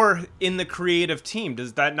it. You're in the creative team.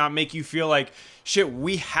 Does that not make you feel like, shit,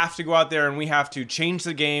 we have to go out there and we have to change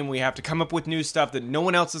the game. We have to come up with new stuff that no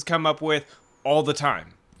one else has come up with all the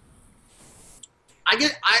time? I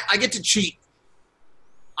get to cheat.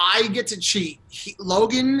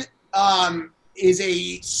 Logan is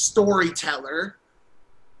a storyteller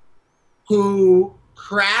who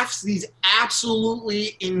crafts these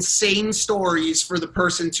absolutely insane stories for the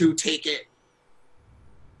person to take in.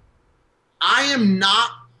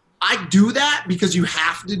 I do that because you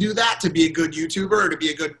have to do that to be a good YouTuber or to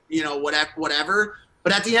be a good, whatever.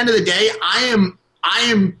 But at the end of the day, I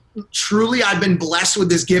am truly, I've been blessed with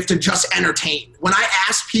this gift to just entertain. When I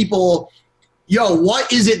ask people,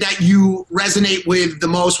 what is it that you resonate with the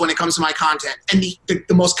most when it comes to my content? And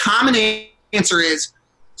the most common answer is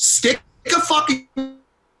stick a fucking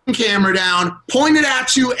camera down, point it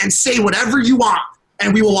at you, and say whatever you want,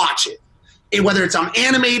 and we will watch it. And whether it's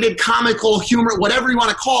animated, comical, humor, whatever you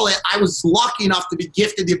want to call it, I was lucky enough to be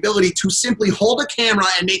gifted the ability to simply hold a camera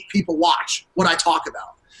and make people watch what I talk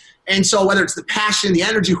about. And so whether it's the passion, the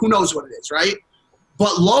energy, who knows what it is, right?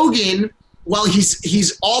 But Logan, well,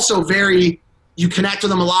 he's also you connect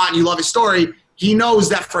with him a lot and you love his story. He knows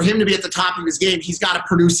that for him to be at the top of his game, he's got to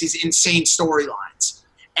produce these insane storylines.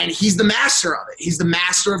 And he's the master of it. He's the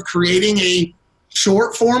master of creating a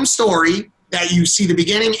short form story that you see the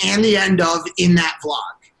beginning and the end of in that vlog.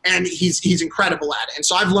 And he's incredible at it. And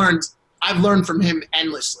so I've learned from him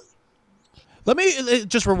endlessly. Let me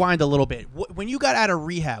just rewind a little bit. When you got out of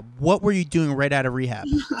rehab, what were you doing right out of rehab?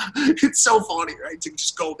 It's so funny, right? To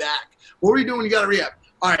just go back. What were you doing when you got out of rehab?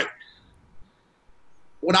 All right.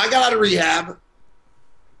 When I got out of rehab,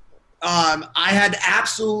 I had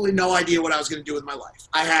absolutely no idea what I was going to do with my life.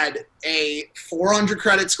 I had a 400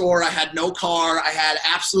 credit score. I had no car. I had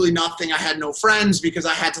absolutely nothing. I had no friends because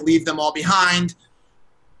I had to leave them all behind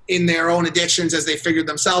in their own addictions as they figured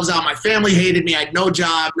themselves out. My family hated me. I had no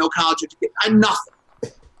job, no college education. I had nothing.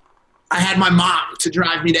 I had my mom to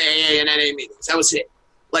drive me to AA and NA meetings. That was it.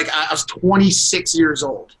 Like I was 26 years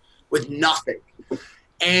old with nothing.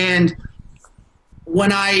 And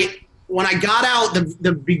when I got out,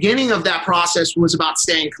 the beginning of that process was about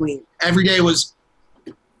staying clean. Every day was,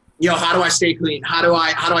 how do I stay clean? How do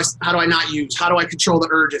I not use? How do I control the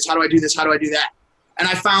urges? How do I do this? How do I do that? And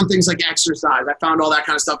I found things like exercise. I found all that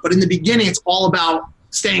kind of stuff. But in the beginning, it's all about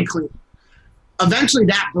staying clean. Eventually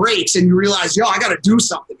that breaks and you realize, I got to do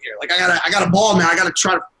something here. Like I got a ball now. I got to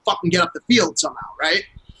try to fucking get up the field somehow. Right.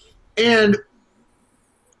 And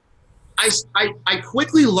I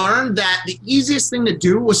quickly learned that the easiest thing to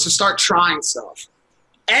do was to start trying stuff.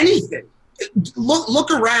 Anything. Look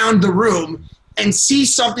around the room and see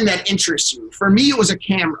something that interests you. For me, it was a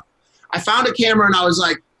camera. I found a camera and I was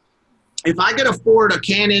like, if I could afford a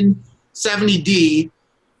Canon 70D,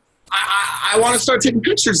 I want to start taking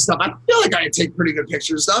pictures and stuff. I feel like I can take pretty good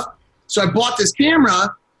pictures and stuff. So I bought this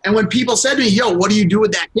camera, and when people said to me, what do you do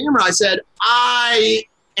with that camera? I said, I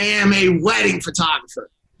am a wedding photographer.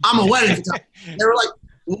 I'm a wedding photographer. They were like,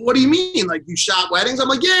 what do you mean? Like, you shot weddings? I'm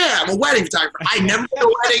like, yeah, I'm a wedding photographer. I never did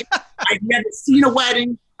a wedding. I've never seen a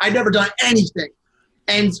wedding. I've never done anything.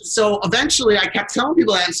 And so eventually I kept telling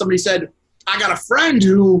people that, and somebody said, I got a friend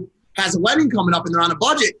who has a wedding coming up and they're on a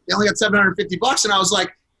budget. They only got $750. And I was like,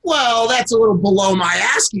 well, that's a little below my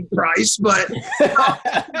asking price, but I'll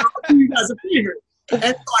do you guys a favor.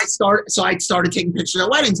 And so I started taking pictures at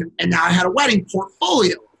weddings, and now I had a wedding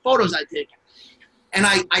portfolio, photos I'd taken. And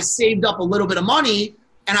I saved up a little bit of money,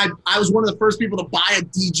 and I was one of the first people to buy a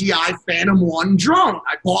DJI Phantom 1 drone.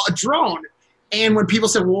 I bought a drone. And when people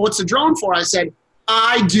said, well, what's a drone for? I said,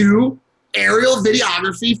 I do aerial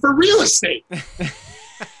videography for real estate.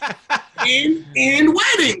 and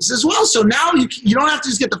weddings as well. So now you don't have to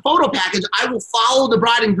just get the photo package. I will follow the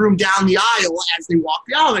bride and groom down the aisle as they walk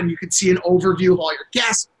the aisle, and you can see an overview of all your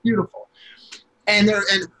guests. Beautiful. And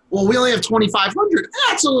we only have 2,500.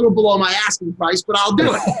 That's a little below my asking price, but I'll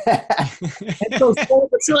do it. And so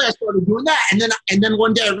slowly I started doing that. And then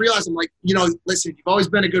one day I realized, I'm like, listen, you've always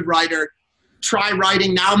been a good writer. Try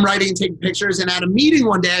writing. Now I'm writing and taking pictures. And at a meeting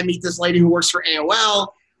one day, I meet this lady who works for AOL,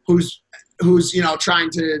 who's trying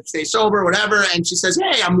to stay sober, whatever. And she says,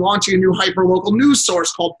 hey, I'm launching a new hyper-local news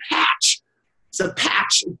source called Patch. It's a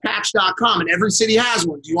Patch, patch.com, and every city has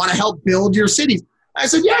one. Do you want to help build your cities? I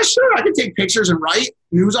said, yeah, sure. I can take pictures and write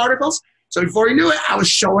news articles. So before you knew it, I was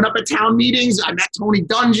showing up at town meetings. I met Tony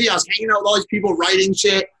Dungy. I was hanging out with all these people writing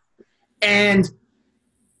shit. And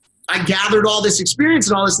I gathered all this experience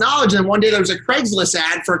and all this knowledge. And one day there was a Craigslist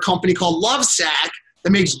ad for a company called Lovesac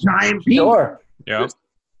that makes giant beans. Sure. Yeah.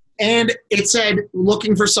 And it said,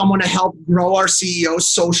 looking for someone to help grow our CEO's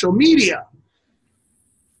social media.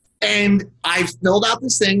 And I filled out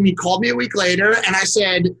this thing. He called me a week later, and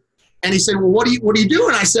he said, well, what do you do?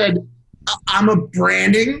 And I said, I'm a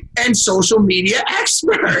branding and social media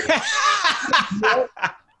expert.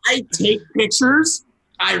 I take pictures,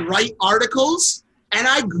 I write articles, and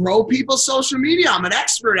I grow people's social media. I'm an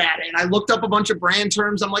expert at it. And I looked up a bunch of brand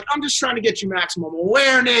terms. I'm like, I'm just trying to get you maximum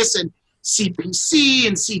awareness and CPC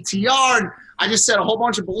and CTR, and I just said a whole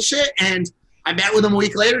bunch of bullshit. And I met with him a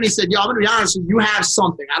week later, and he said, I'm going to be honest with you, you have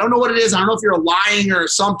something. I don't know what it is. I don't know if you're lying or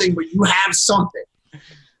something, but you have something.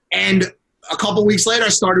 And a couple weeks later, I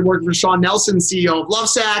started working for Sean Nelson, CEO of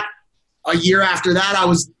Lovesac. A year after that, I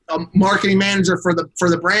was a marketing manager for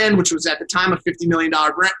the brand, which was at the time a $50 million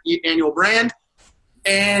annual brand.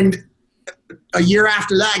 And a year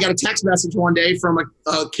after that, I got a text message one day from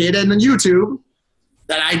a kid on YouTube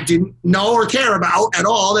that I didn't know or care about at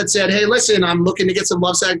all that said, hey, listen, I'm looking to get some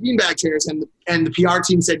Lovesac beanbag chairs. And the PR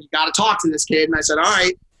team said, you got to talk to this kid. And I said, all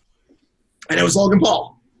right. And it was Logan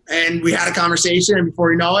Paul. And we had a conversation, and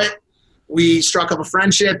before you know it, we struck up a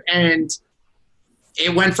friendship, and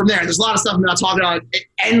it went from there. There's a lot of stuff I'm not talking about,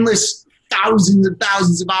 endless thousands and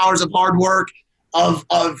thousands of hours of hard work of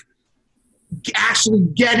actually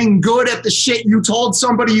getting good at the shit you told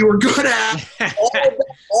somebody you were good at.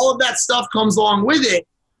 All of that stuff comes along with it.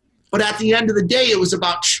 But at the end of the day, it was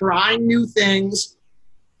about trying new things,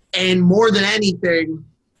 and more than anything,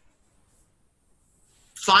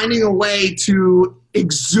 finding a way to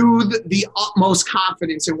exude the utmost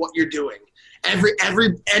confidence in what you're doing.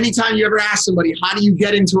 Anytime you ever ask somebody, how do you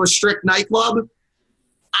get into a strict nightclub?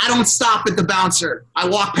 I don't stop at the bouncer. I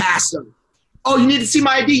walk past them. Oh, you need to see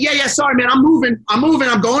my ID? Yeah, sorry, man. I'm moving. I'm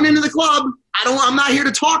going into the club. I'm not here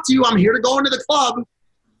to talk to you. I'm here to go into the club.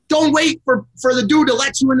 Don't wait for the dude to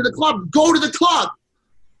let you into the club. Go to the club.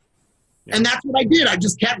 Yeah. And that's what I did. I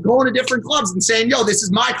just kept going to different clubs and saying, yo, this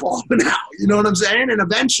is my club now. You know what I'm saying? And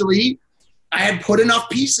eventually I had put enough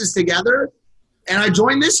pieces together And I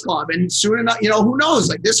joined this club, and soon enough, you know, who knows?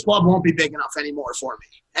 Like, this club won't be big enough anymore for me,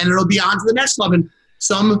 and it'll be on to the next club. And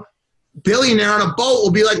some billionaire on a boat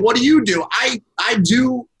will be like, "What do you do?" I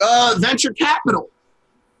do venture capital.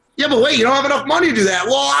 Yeah, but wait, you don't have enough money to do that.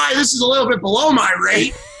 Well, this is a little bit below my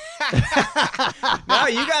rate. No,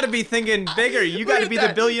 you got to be thinking bigger. You got to be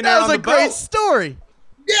the billionaire on the boat. That was a great story.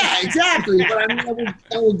 Yeah, exactly. But I mean,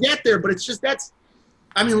 I will get there. But it's just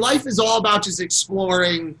life is all about just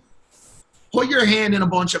exploring. Put your hand in a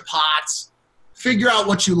bunch of pots, figure out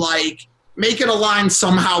what you like, make it align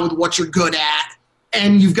somehow with what you're good at,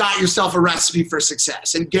 and you've got yourself a recipe for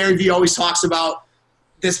success. And Gary Vee always talks about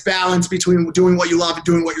this balance between doing what you love and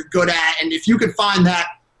doing what you're good at. And if you could find that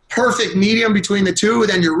perfect medium between the two,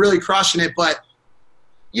 then you're really crushing it. But,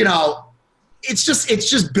 you know, it's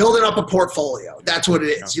just building up a portfolio. That's what it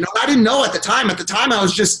is. You know, I didn't know at the time. At the time, I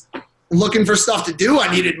was just looking for stuff to do.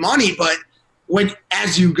 I needed money, but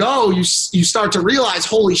as you go, you start to realize,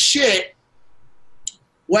 holy shit,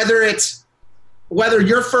 whether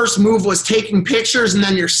your first move was taking pictures and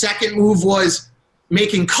then your second move was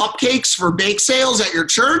making cupcakes for bake sales at your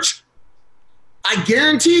church, I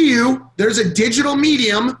guarantee you there's a digital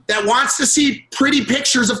medium that wants to see pretty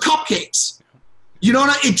pictures of cupcakes. You know,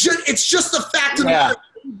 it's just the fact of the matter.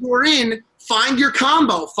 You're in, find your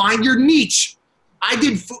combo, find your niche. I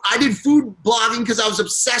did food blogging because I was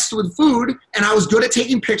obsessed with food, and I was good at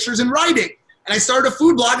taking pictures and writing. And I started a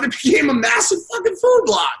food blog, and it became a massive fucking food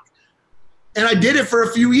blog. And I did it for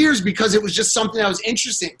a few years because it was just something that was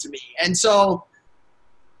interesting to me. And so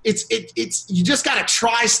it's you just got to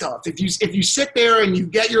try stuff. If you sit there and you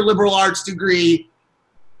get your liberal arts degree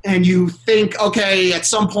and you think, okay, at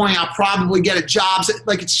some point I'll probably get a job,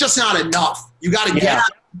 like, it's just not enough. You got to get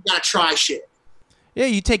out, you got to try shit. Yeah,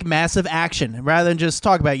 you take massive action rather than just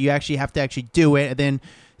talk about it. You actually have to actually do it, and then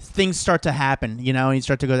things start to happen, you know, and you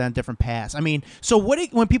start to go down different paths. I mean, so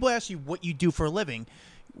when people ask you what you do for a living,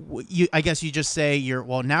 I guess you just say you're,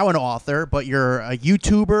 well, now an author, but you're a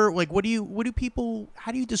YouTuber. Like,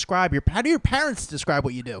 how do you describe how do your parents describe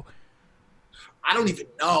what you do? I don't even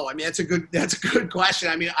know. I mean, that's a good question.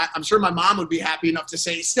 I mean, I'm sure my mom would be happy enough to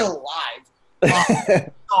say he's still alive.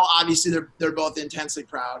 So obviously they're both intensely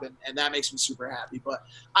proud, and that makes me super happy. But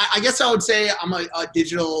I guess I would say I'm a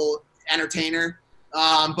digital entertainer,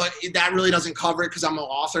 but that really doesn't cover it because I'm an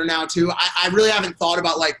author now too. I really haven't thought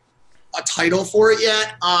about like a title for it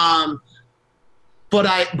yet, but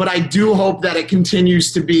I do hope that it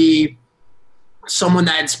continues to be someone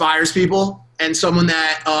that inspires people and someone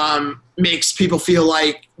that makes people feel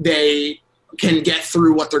like they can get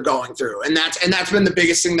through what they're going through. And that's been the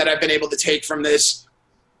biggest thing that I've been able to take from this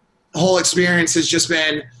whole experience, has just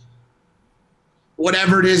been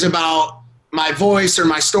whatever it is about my voice or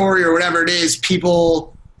my story or whatever it is,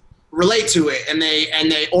 people relate to it and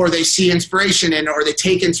they see inspiration in it, or they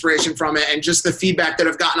take inspiration from it. And just the feedback that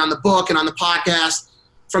I've gotten on the book and on the podcast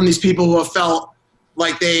from these people who have felt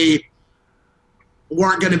like they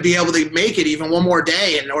weren't going to be able to make it even one more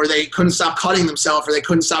day, or they couldn't stop cutting themselves, or they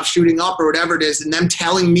couldn't stop shooting up, or whatever it is, and them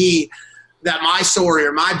telling me that my story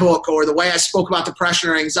or my book or the way I spoke about depression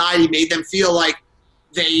or anxiety made them feel like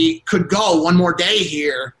they could go one more day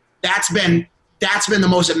here. That's been the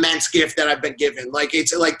most immense gift that I've been given. Like,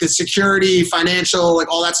 it's like the security, financial, like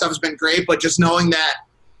all that stuff has been great, but just knowing that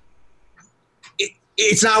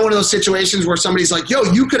it's not one of those situations where somebody's like, yo,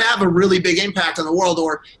 you could have a really big impact on the world,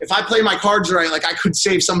 or if I play my cards right, like I could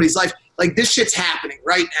save somebody's life. Like, this shit's happening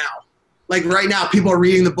right now. Like, right now, people are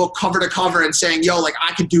reading the book cover to cover and saying, yo, like,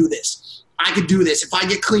 I could do this. I could do this. If I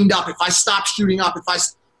get cleaned up, if I stop shooting up, if I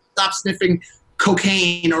stop sniffing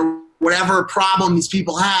cocaine or whatever problem these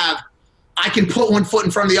people have, I can put one foot in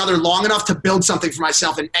front of the other long enough to build something for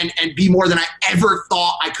myself and be more than I ever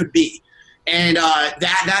thought I could be. And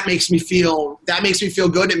that makes me feel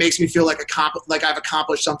good. It makes me feel like I've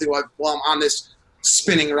accomplished something while I'm on this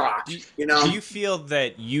spinning rock. You know? Do you feel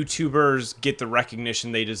that YouTubers get the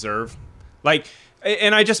recognition they deserve? Like,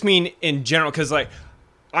 and I just mean in general, because like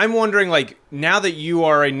I'm wondering, like, now that you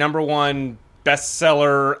are a #1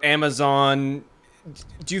 bestseller, Amazon,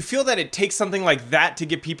 do you feel that it takes something like that to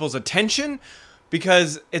get people's attention?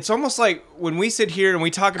 Because it's almost like when we sit here and we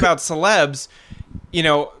talk about celebs, you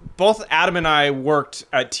know, both Adam and I worked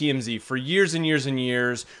at TMZ for years and years and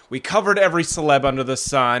years. We covered every celeb under the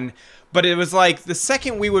sun. But it was like the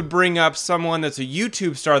second we would bring up someone that's a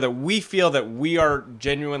YouTube star that we feel that we are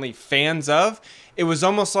genuinely fans of, it was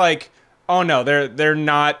almost like, oh no, they're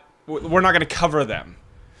not, we're not going to cover them.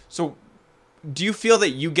 So do you feel that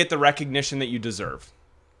you get the recognition that you deserve?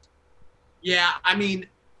 Yeah, I mean,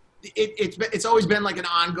 it's always been like an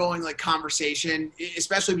ongoing like conversation,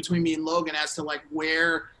 especially between me and Logan, as to like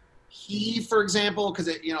where he, for example, because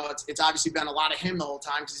it's obviously been a lot of him the whole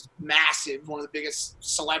time because he's massive, one of the biggest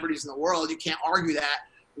celebrities in the world. You can't argue that,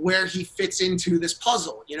 where he fits into this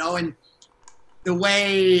puzzle, and the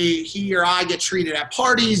way he or I get treated at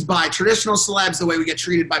parties by traditional celebs, the way we get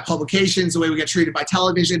treated by publications, the way we get treated by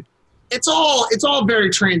television. It's all very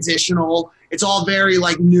transitional. It's all very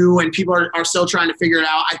like new, and people are still trying to figure it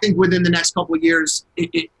out. I think within the next couple of years,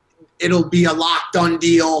 it'll be a locked done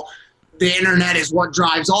deal. The internet is what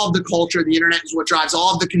drives all of the culture. The internet is what drives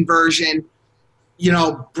all of the conversion.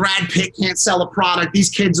 Brad Pitt can't sell a product. These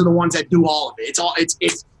kids are the ones that do all of it.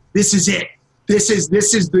 This is it. This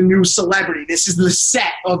is the new celebrity. This is the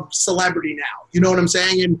set of celebrity now. You know what I'm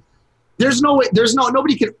saying? And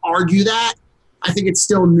nobody can argue that. I think it's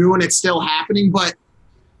still new and it's still happening, but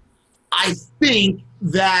I think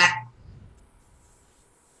that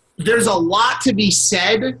there's a lot to be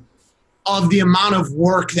said of the amount of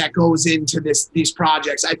work that goes into these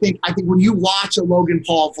projects. I think when you watch a Logan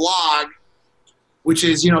Paul vlog, which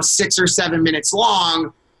is 6 or 7 minutes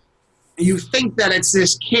long, you think that it's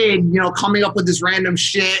this kid, coming up with this random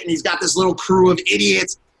shit, and he's got this little crew of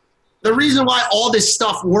idiots. The reason why all this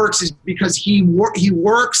stuff works is because he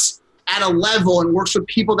works at a level and works with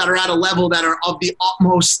people that are at a level that are of the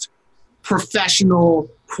utmost professional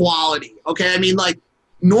quality. Okay, I mean, like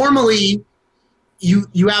normally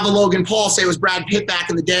you have a Logan Paul, say it was Brad Pitt back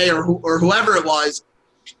in the day, or whoever it was.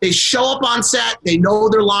 They show up on set, they know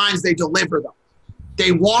their lines, they deliver them.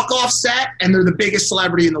 They walk off set, and they're the biggest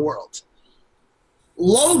celebrity in the world.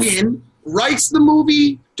 Logan writes the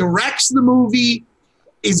movie, directs the movie,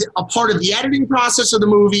 is a part of the editing process of the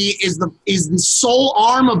movie, is the sole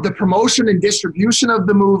arm of the promotion and distribution of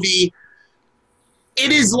the movie.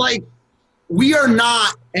 It is like we are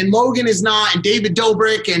not, and Logan is not, and David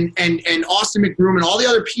Dobrik and Austin McBroom and all the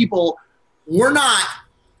other people, we're not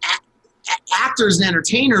actors and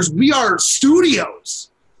entertainers. We are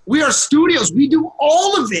studios. We are studios. We do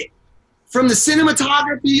all of it, from the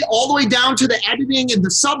cinematography all the way down to the editing and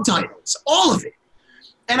the subtitles, all of it.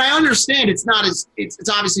 And I understand it's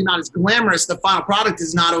obviously not as glamorous. The final product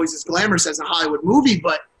is not always as glamorous as a Hollywood movie,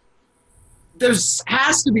 but there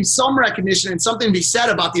has to be some recognition and something to be said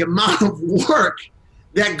about the amount of work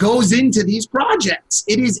that goes into these projects.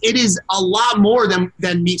 It is a lot more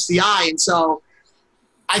than meets the eye. And so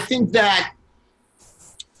I think that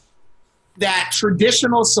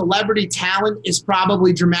traditional celebrity talent is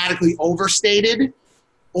probably dramatically overstated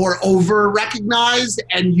or over-recognized,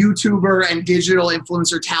 and YouTuber and digital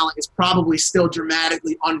influencer talent is probably still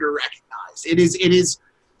dramatically under-recognized.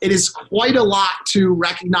 It is quite a lot to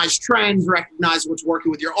recognize trends, recognize what's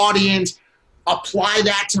working with your audience, apply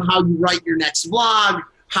that to how you write your next vlog,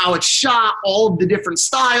 how it's shot, all of the different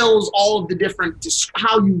styles, all of the different the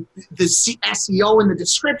SEO in the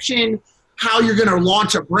description, how you're going to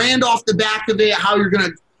launch a brand off the back of it, how you're going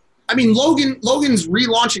to – I mean, Logan's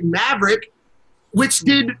relaunching Maverick, which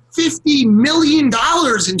did $50 million in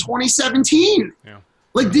 2017. Yeah.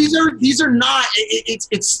 Like these are not –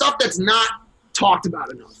 it's stuff that's not talked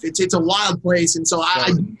about enough. It's a wild place, and so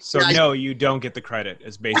no, you don't get the credit.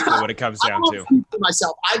 Is basically what it comes down to.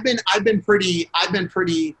 Myself, I've been pretty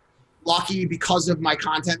lucky because of my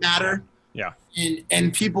content matter. Yeah.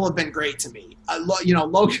 And people have been great to me.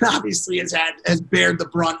 Logan obviously has bared the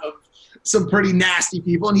brunt of some pretty nasty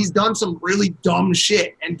people, and he's done some really dumb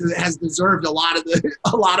shit and has deserved a lot of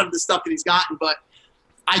the stuff that he's gotten. But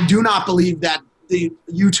I do not believe that the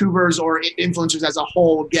YouTubers or influencers as a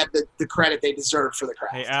whole get the credit they deserve for the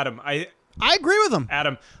craft. Hey, Adam, I agree with him.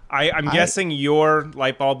 Adam, I'm guessing your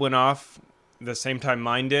light bulb went off the same time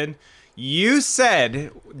mine did. You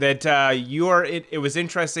said that it was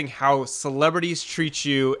interesting how celebrities treat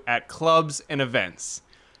you at clubs and events.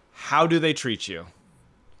 How do they treat you?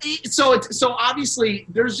 So obviously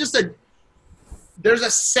there's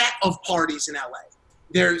a set of parties in LA.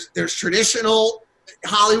 There's traditional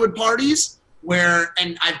Hollywood parties where,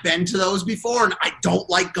 and I've been to those before, and I don't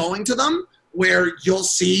like going to them, where you'll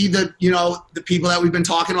see the people that we've been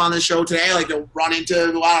talking about on the show today, like they'll run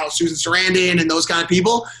into Susan Sarandon and those kind of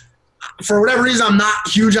people. For whatever reason, I'm not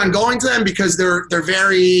huge on going to them because they're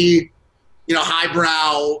very,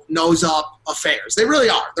 highbrow, nose up affairs. They really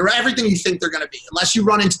are. They're everything you think they're going to be, unless you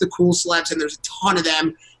run into the cool celebs, and there's a ton of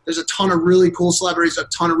them. There's a ton of really cool celebrities, a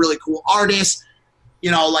ton of really cool artists.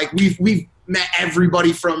 Like we've met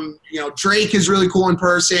everybody from, Drake is really cool in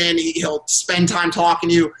person. He'll spend time talking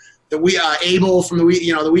to you. Abel from the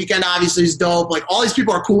Weeknd obviously is dope. Like all these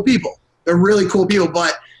people are cool people. They're really cool people,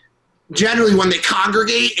 but generally when they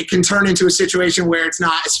congregate, it can turn into a situation where it's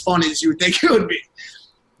not as fun as you would think it would be.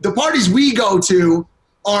 The parties we go to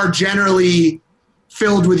are generally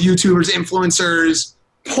filled with YouTubers, influencers,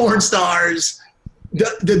 porn stars,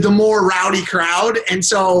 the more rowdy crowd. And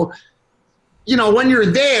so, you know, when you're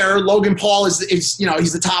there, Logan Paul is you know,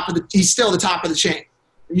 he's still the top of the chain.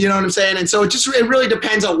 You know what I'm saying? And so it really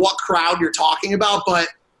depends on what crowd you're talking about. But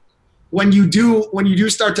when you do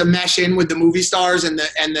start to mesh in with the movie stars and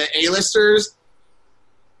the A-listers,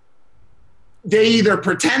 they either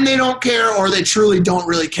pretend they don't care or they truly don't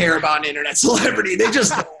really care about an internet celebrity. They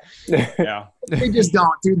just don't. Yeah. They just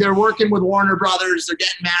don't, dude. They're working with Warner Brothers. They're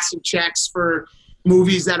getting massive checks for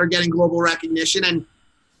movies that are getting global recognition. And,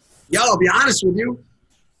 yo, I'll be honest with you,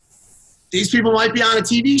 these people might be on a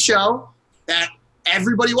TV show that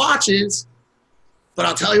everybody watches, but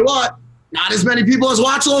I'll tell you what, not as many people as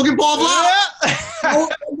watch Logan Paul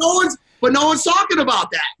vlog. No one's talking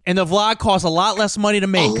about that. And the vlog costs a lot less money to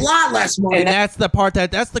make. A lot less money. And that's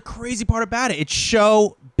the crazy part about it. It's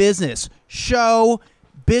show business. Show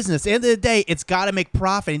business. At the end of the day, it's got to make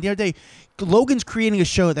profit. At the end of the day, Logan's creating a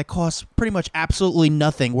show that costs pretty much absolutely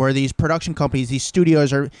nothing, where these production companies, these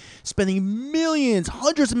studios are spending millions,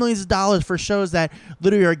 hundreds of millions of dollars for shows that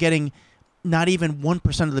literally are getting not even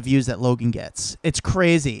 1% of the views that Logan gets. It's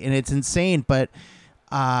crazy and it's insane, but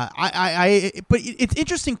but it's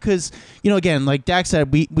interesting because, you know, again, like Dak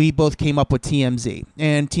said, we both came up with TMZ,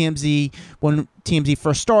 and TMZ, when TMZ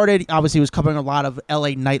first started, obviously was covering a lot of LA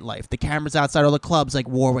nightlife, the cameras outside all the clubs like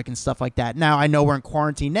Warwick and stuff like that. Now I know we're in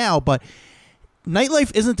quarantine now, but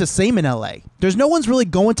nightlife isn't the same in LA. There's no one's really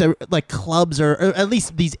going to like clubs, or at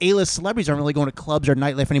least these A-list celebrities aren't really going to clubs or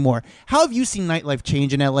nightlife anymore. How have you seen nightlife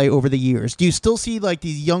change in LA over the years? Do you still see like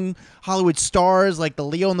these young Hollywood stars like the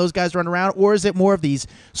Leo and those guys run around, or is it more of these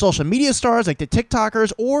social media stars like the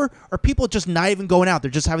TikTokers, or are people just not even going out? They're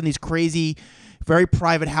just having these crazy, very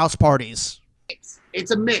private house parties.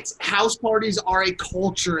 It's a mix. House parties are a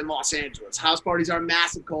culture in Los Angeles. House parties are a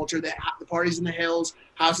massive culture. The parties in the hills,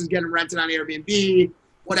 houses getting rented on Airbnb,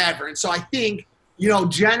 whatever. And so I think, you know,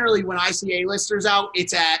 generally when I see A-listers out,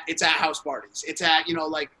 it's at house parties. It's at, you know,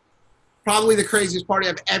 like probably the craziest party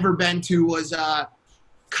I've ever been to was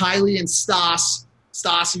Kylie and Stassi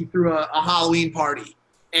threw a Halloween party.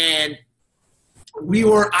 And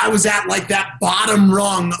I was at like that bottom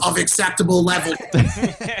rung of acceptable level.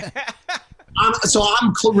 I'm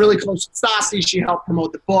really close to Stassi. She helped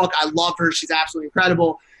promote the book. I love her. She's absolutely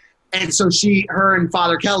incredible. And so her and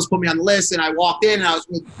Father Kells put me on the list, and I walked in, and I was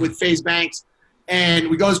with FaZe Banks, and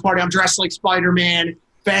we go to this party. I'm dressed like Spider-Man.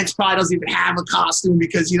 Banks probably doesn't even have a costume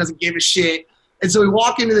because he doesn't give a shit. And so we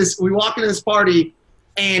walk into this party,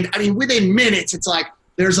 and I mean, within minutes, it's like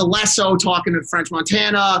there's Alesso talking to French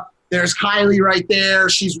Montana. There's Kylie right there.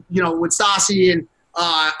 She's, you know, with Stassi, and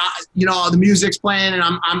you know, the music's playing, and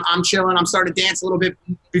I'm chilling. I'm starting to dance a little bit.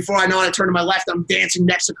 Before I know it, I turn to my left. I'm dancing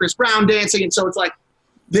next to Chris Brown dancing, and so it's like,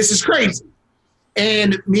 this is crazy.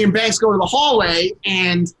 And me and Banks go to the hallway,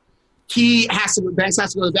 and Banks has to go to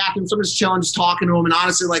the bathroom. So I'm just chilling, just talking to him. And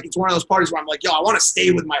honestly, like, it's one of those parties where I'm like, yo, I want to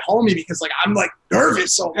stay with my homie because, like, I'm, like,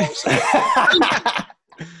 nervous almost.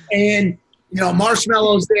 And, you know,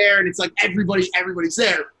 Marshmallow's there, and it's like everybody's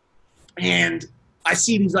there. And I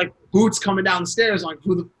see these, like, boots coming down the stairs. I'm like,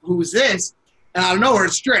 who is this? And I don't know where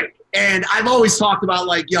it's Drake. And I've always talked about,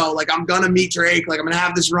 like, yo, like, I'm going to meet Drake. Like, I'm going to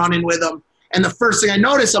have this run-in with him. And the first thing I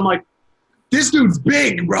notice, I'm like, this dude's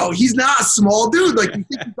big, bro. He's not a small dude. Like, you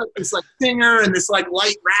think he's like this like singer and this like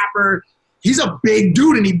light rapper. He's a big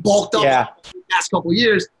dude, and he bulked up the past couple of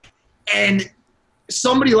years. And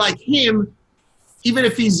somebody like him, even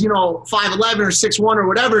if he's, you know, 5'11" or 6'1" or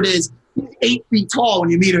whatever it is, he's 8 feet tall when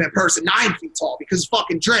you meet him in person, 9 feet tall because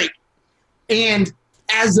fucking Drake. And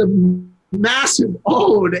as a massive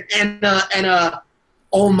ode and a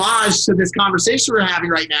homage to this conversation we're having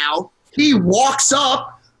right now, he walks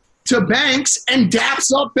up to Banks and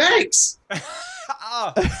daps up Banks.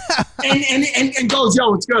 and goes,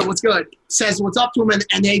 yo, what's good? Says what's up to him,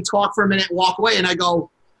 and they talk for a minute, walk away, and I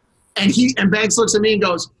go, and Banks looks at me and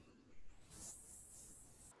goes,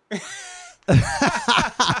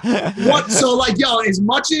 what? So, like, yo, as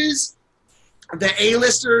much as the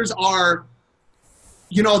A-listers are,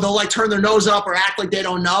 you know, they'll like turn their nose up or act like they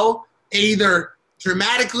don't know, they either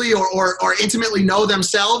dramatically or intimately know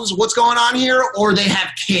themselves what's going on here, or they have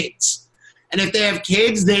kids. And if they have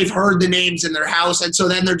kids, they've heard the names in their house, and so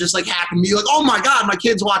then they're just like happy to be like, oh my God, my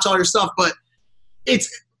kids watch all your stuff. But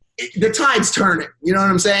the tide's turning, you know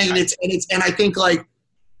what I'm saying? And I think, like,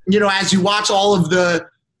 you know, as you watch all of the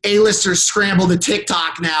A-listers scramble to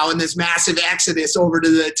TikTok now and this massive exodus over to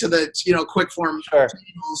the you know, quick form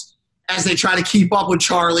channels as they try to keep up with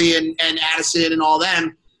Charlie and Addison and all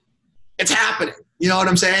them, it's happening. You know what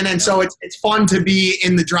I'm saying? And so it's fun to be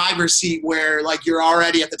in the driver's seat where, like, you're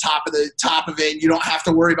already at the top of it, and you don't have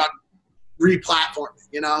to worry about re-platform it,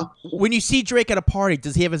 you know? When you see Drake at a party,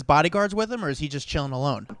 does he have his bodyguards with him, or is he just chilling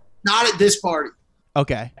alone? Not at this party.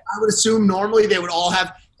 Okay. I would assume normally they would all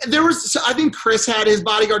have. I think Chris had his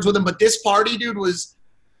bodyguards with him, but this party, dude,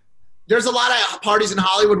 there's a lot of parties in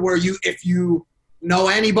Hollywood where if you know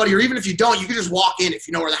anybody, or even if you don't, you can just walk in if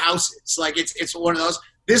you know where the house is. Like it's one of those.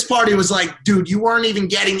 This party was like, dude, you weren't even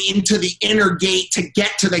getting into the inner gate to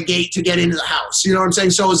get to the gate to get into the house. You know what I'm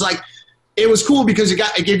saying? So it was like, it was cool because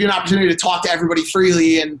it gave you an opportunity to talk to everybody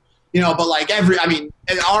freely, and but like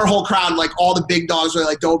our whole crowd, like all the big dogs were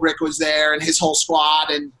like, Dobrik was there and his whole squad,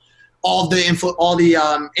 and all the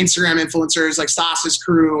Instagram influencers like Stas's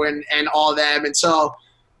crew and all of them. And so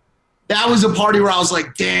that was a party where I was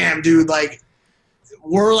like, damn, dude, like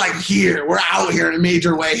we're like here, we're out here in a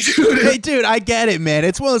major way, dude. Hey, dude, I get it, man.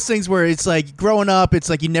 It's one of those things where it's like growing up, it's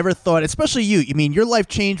like you never thought, especially you. I mean, your life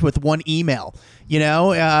changed with one email,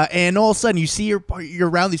 and all of a sudden you see you're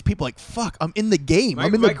around these people like, fuck, I'm in the game.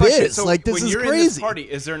 I'm in the biz. So like, this when is you're crazy. In this party,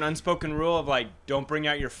 is there an unspoken rule of like, don't bring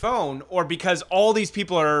out your phone? Or because all these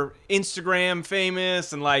people are Instagram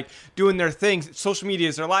famous and like doing their things, social media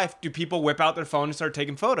is their life, do people whip out their phone and start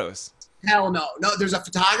taking photos? Hell no. No, there's a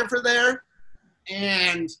photographer there.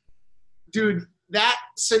 And dude, that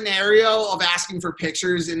scenario of asking for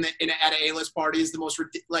pictures at an A-list party is the most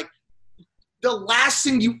like the last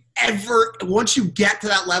thing you ever, once you get to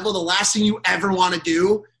that level, the last thing you ever want to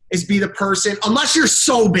do is be the person, unless you're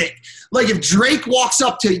so big. Like if Drake walks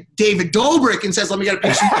up to David Dobrik and says, let me get a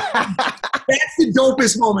picture, that's the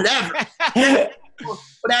dopest moment ever.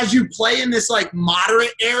 But as you play in this like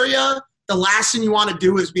moderate area, the last thing you want to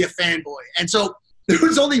do is be a fanboy. And so there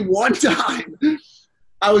was only one time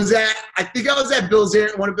I think I was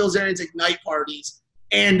at one of Bill Zarian's Ignite parties,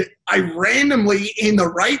 and I randomly, in the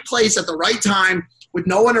right place at the right time, with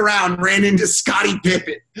no one around, ran into Scottie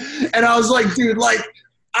Pippen. And I was like, dude, like,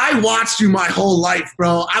 I watched you my whole life,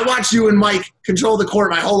 bro. I watched you and Mike control the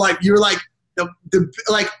court my whole life. You were like,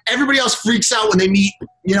 like everybody else freaks out when they meet,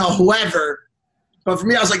 whoever. But for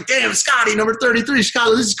me, I was like, damn, Scottie, number 33,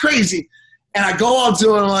 Chicago, this is crazy. And I go up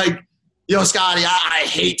to him like, yo, Scottie, I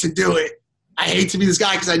hate to do it. I hate to be this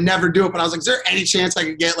guy because I never do it. But I was like, is there any chance I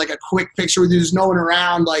could get like a quick picture with you? There's no one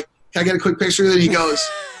around. Like, can I get a quick picture with you? And he goes,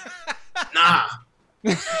 nah.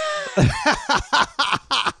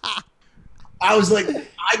 I was like,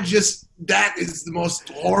 that is the most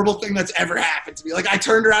horrible thing that's ever happened to me. Like, I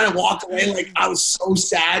turned around and walked away. Like, I was so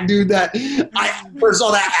sad, dude, that I first of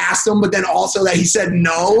all that asked him, but then also that he said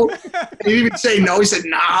no. He didn't even say no. He said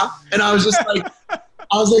nah. And I was just like,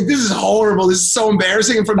 this is horrible. This is so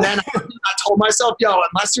embarrassing. And from then I told myself, yo,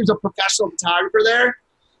 unless there's a professional photographer there,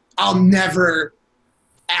 I'll never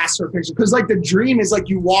ask for a picture. Because, like, the dream is, like,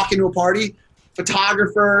 you walk into a party,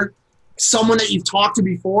 photographer, someone that you've talked to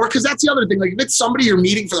before. Because that's the other thing. Like, if it's somebody you're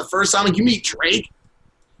meeting for the first time, like, you meet Drake,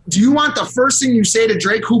 do you want the first thing you say to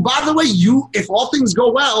Drake, who, by the way, if all things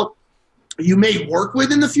go well, you may work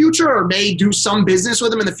with in the future or may do some business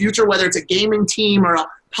with him in the future, whether it's a gaming team or a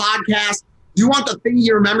podcast, do you want the thing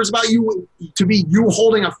he remembers about you to be you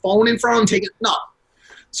holding a phone in front of him, taking it? No.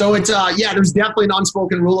 So it's, there's definitely an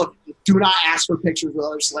unspoken rule of do not ask for pictures with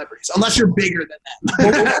other celebrities unless you're bigger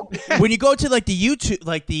than them. When you go to like the YouTube,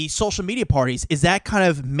 like the social media parties, is that kind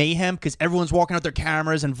of mayhem because everyone's walking out their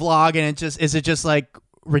cameras and vlogging and is it just like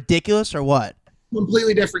ridiculous or what?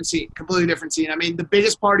 Completely different scene. I mean, the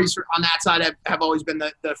biggest parties on that side have always been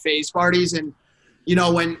the FaZe parties. And,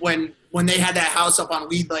 when they had that house up on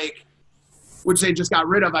Weed Lake, which they just got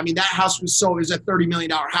rid of. I mean, that house was it was a $30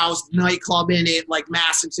 million house, nightclub in it, like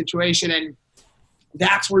massive situation. And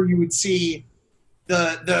that's where you would see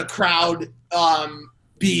the crowd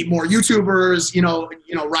be more YouTubers,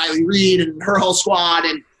 Riley Reid and her whole squad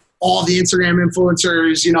and all the Instagram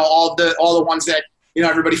influencers, all the ones that,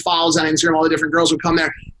 everybody follows on Instagram, all the different girls would come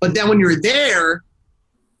there. But then when you're there,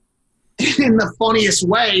 in the funniest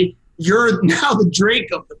way, you're now the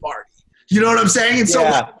Drake of the party. You know what I'm saying? And so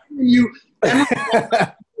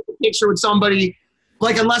a picture with somebody,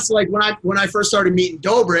 like, unless like when I first started meeting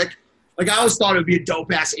Dobrik, like I always thought it would be a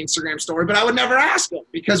dope ass Instagram story, but I would never ask him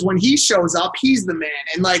because when he shows up, he's the man.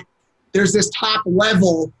 And like, there's this top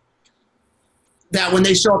level that when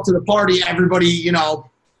they show up to the party, everybody,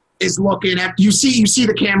 is looking at, you see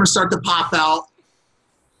the camera start to pop out.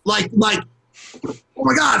 Like, oh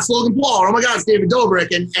my God, it's Logan Paul. Or, oh my God, it's David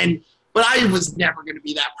Dobrik. But I was never going to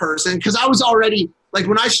be that person because I was already, like,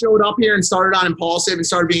 when I showed up here and started on Impulsive and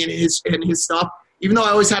started being in his stuff, even though I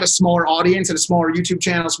always had a smaller audience and a smaller YouTube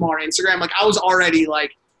channel, smaller Instagram, like, I was already,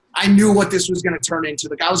 like, I knew what this was going to turn into.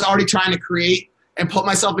 Like, I was already trying to create and put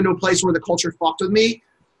myself into a place where the culture fucked with me.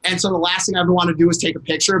 And so the last thing I ever want to do is take a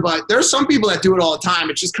picture. But there's some people that do it all the time.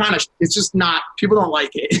 It's just not, people don't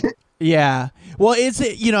like it. Yeah. Well,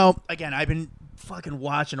 again, I've been fucking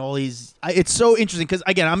watching all these. It's so interesting because,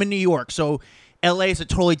 again, I'm in New York. So LA is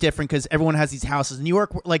totally different because everyone has these houses. New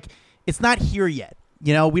York, like, it's not here yet.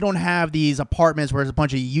 We don't have these apartments where there's a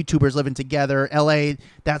bunch of YouTubers living together. LA,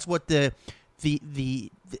 that's what that's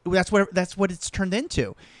what it's turned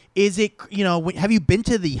into. Is it, have you been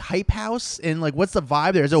to the Hype House and like, what's the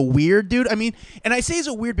vibe there? Is it weird, dude? I mean, and I say is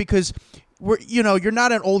it weird because you're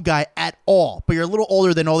not an old guy at all, but you're a little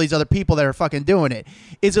older than all these other people that are fucking doing it.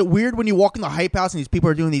 Is it weird when you walk in the Hype House and these people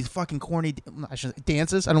are doing these fucking corny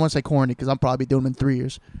dances? I don't want to say corny because I'll probably doing them in 3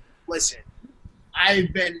 years. Listen,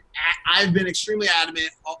 I've been extremely adamant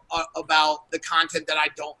about the content that I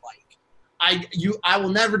don't like. I will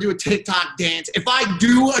never do a TikTok dance. If I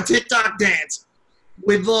do a TikTok dance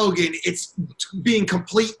with Logan, it's being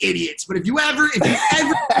complete idiots. But if you ever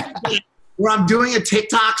where I'm doing a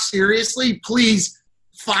TikTok seriously, please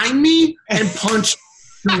find me and punch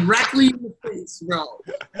directly in the face, bro.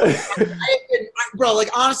 Bro, like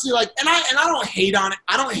honestly, like, and I don't hate on it.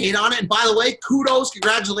 I don't hate on it. And by the way, kudos,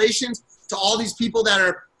 congratulations to all these people that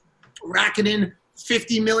are racking in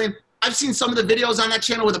 50 million. I've seen some of the videos on that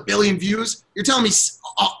channel with 1 billion views. You're telling me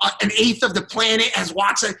an eighth of the planet has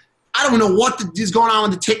watched it. I don't know what is going on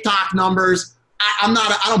with the TikTok numbers.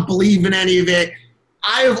 I don't believe in any of it.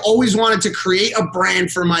 I have always wanted to create a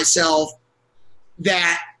brand for myself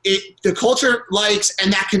that the culture likes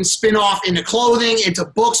and that can spin off into clothing, into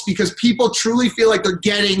books, because people truly feel like they're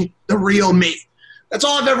getting the real me. That's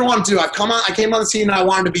all I've ever wanted to do. I came on the scene and I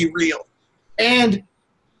wanted to be real. And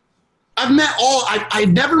I've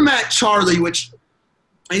never met Charlie, which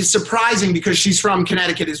is surprising because she's from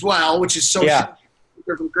Connecticut as well, which is so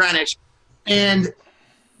from Greenwich.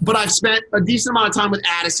 But I've spent a decent amount of time with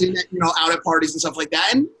Addison, out at parties and stuff like that.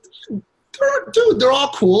 And they're all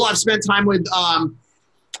cool. I've spent time with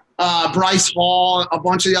Bryce Hall, a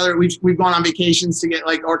bunch of the other. We've gone on vacations to get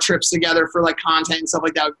our trips together for content and stuff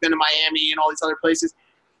like that. We've been to Miami and all these other places.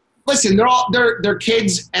 Listen, they're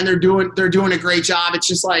kids and they're doing a great job. It's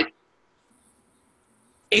just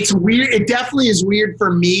it's weird. It definitely is weird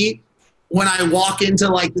for me when I walk into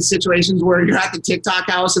the situations where you're at the TikTok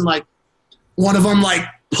house and one of them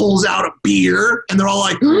pulls out a beer and they're all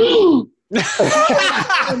like, and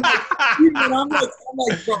I'm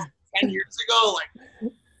like, bro, 10 years ago,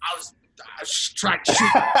 I was trying to shoot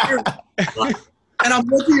beer. And I'm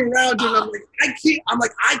looking around and I'm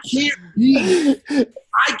like, I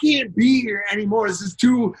can't be here anymore. This is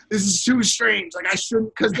too strange. I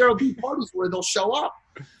shouldn't, because there'll be parties where they'll show up.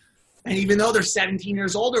 And even though they're 17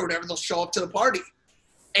 years old or whatever, they'll show up to the party.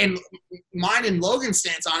 And mine and Logan's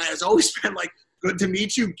stance on it has always been good to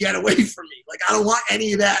meet you, get away from me. I don't want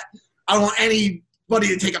any of that. I don't want anybody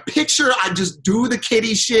to take a picture. I just do the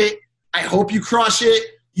kiddie shit. I hope you crush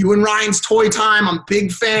it. You and Ryan's Toy Time, I'm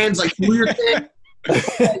big fans. Do your thing.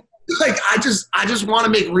 I just want to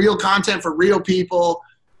make real content for real people.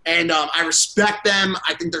 And I respect them.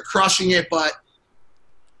 I think they're crushing it. But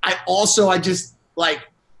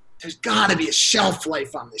there's got to be a shelf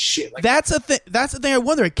life on this shit. That's the thing I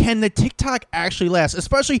wonder. Can the TikTok actually last?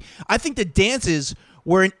 Especially, I think the dances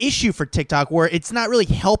were an issue for TikTok where it's not really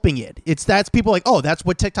helping it. That's people that's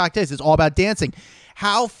what TikTok is. It's all about dancing.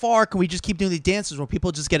 How far can we just keep doing these dances where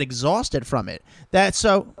people just get exhausted from it?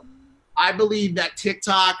 I believe that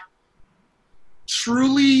TikTok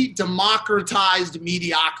truly democratized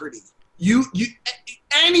mediocrity.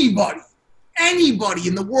 Anybody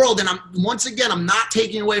in the world, and I'm not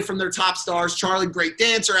taking away from their top stars. Charlie, great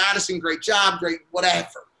dancer. Addison, great job, great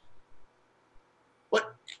whatever.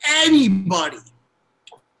 But anybody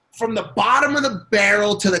from the bottom of the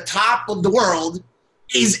barrel to the top of the world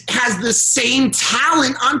has the same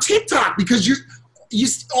talent on TikTok, because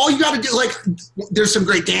all you got to do, there's some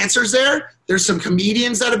great dancers there. There's some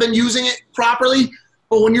comedians that have been using it properly.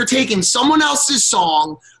 But when you're taking someone else's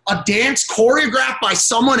song, a dance choreographed by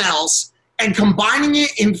someone else, and combining it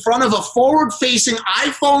in front of a forward-facing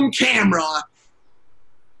iPhone camera,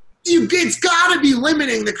 it's got to be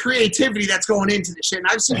limiting the creativity that's going into this shit. And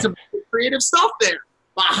I've seen some creative stuff there.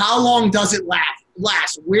 But how long does it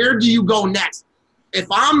last? Where do you go next? If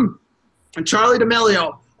I'm Charlie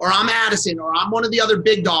D'Amelio, or I'm Addison, or I'm one of the other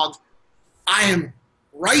big dogs, I am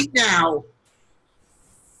right now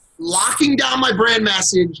locking down my brand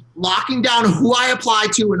message, locking down who I apply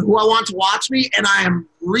to and who I want to watch me, and I am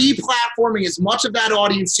re-platforming as much of that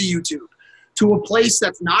audience to YouTube, to a place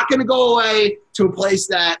that's not going to go away, to a place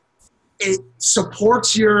that it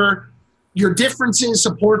supports your differences,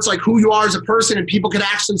 supports who you are as a person, and people can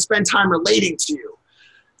actually spend time relating to you.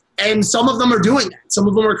 And some of them are doing that. Some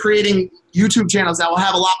of them are creating YouTube channels that will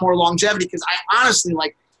have a lot more longevity, because I honestly,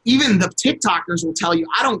 like, even the TikTokers will tell you,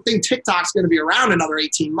 I don't think TikTok's going to be around another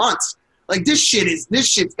 18 months. Like, this shit's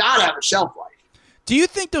got to have a shelf life. Do you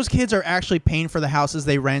think those kids are actually paying for the houses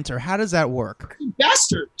they rent, or how does that work?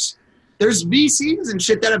 Investors. There's VCs and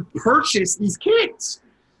shit that have purchased these kids.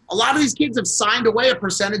 A lot of these kids have signed away a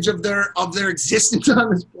percentage of their existence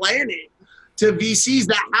on this planet to VCs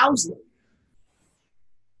that house them.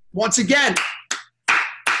 Once again,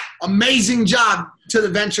 amazing job to the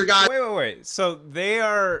venture guys. Wait. So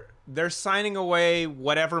they're signing away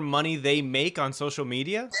whatever money they make on social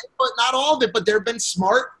media? But not all of it, but there have been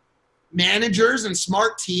smart managers and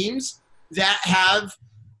smart teams that have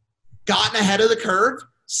gotten ahead of the curve,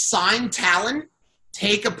 signed talent,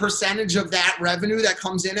 take a percentage of that revenue that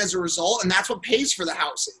comes in as a result, and that's what pays for the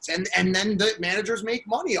houses. And then the managers make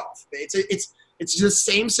money off of it. It's the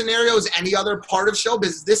same scenario as any other part of show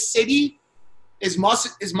business. This city, as much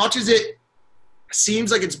as it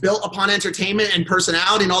seems like it's built upon entertainment and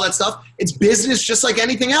personality and all that stuff, it's business just like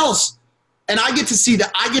anything else. And I get to see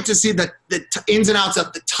the ins and outs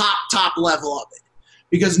of the top level of it,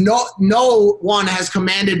 because no one has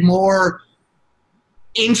commanded more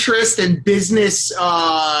interest and business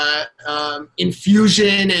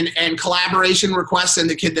infusion and collaboration requests than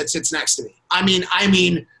the kid that sits next to me. I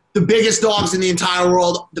mean, the biggest dogs in the entire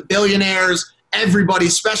world, the billionaires, everybody,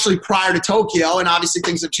 especially prior to Tokyo, and obviously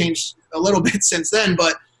things have changed a little bit since then,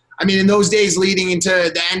 but I mean, in those days leading into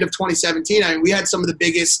the end of 2017, I mean, we had some of the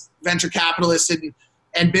biggest venture capitalists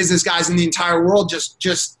and business guys in the entire world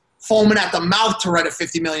just foaming at the mouth to write a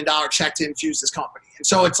 $50 million check to infuse this company. And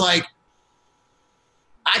so it's like,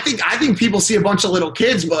 I think people see a bunch of little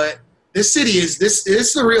kids, but this city is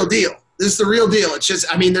the real deal. This is the real deal. It's just,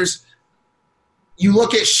 I mean, you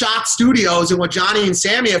look at Shot Studios and what Johnny and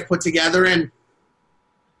Sammy have put together, and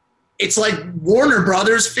it's like Warner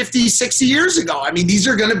Brothers 50, 60 years ago. I mean, these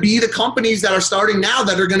are going to be the companies that are starting now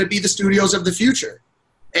that are going to be the studios of the future.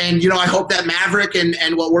 And, I hope that Maverick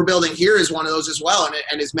and what we're building here is one of those as well,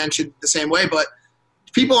 and is mentioned the same way. But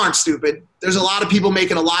people aren't stupid. There's a lot of people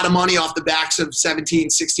making a lot of money off the backs of 17,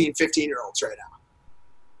 16, 15-year-olds right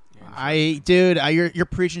now. You're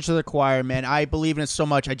preaching to the choir, man. I believe in it so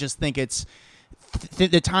much. I just think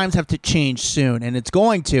the times have to change soon, and it's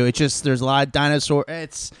going to. It's just, there's a lot of dinosaur.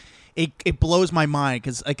 It blows my mind,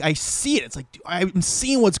 because like I see it. It's like, I'm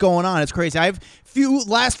seeing what's going on. It's crazy. I have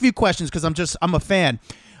last few questions, because I'm a fan.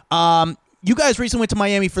 You guys recently went to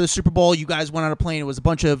Miami for the Super Bowl. You guys went on a plane. It was a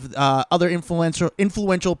bunch of other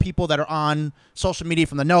influential people that are on social media,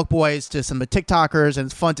 from the Nelk Boys to some of the TikTokers, and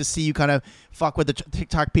it's fun to see you kind of fuck with the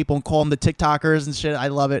TikTok people and call them the TikTokers and shit. I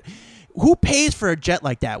love it. Who pays for a jet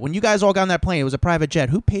like that? When you guys all got on that plane, it was a private jet.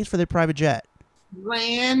 Who pays for the private jet?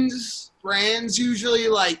 Brands usually,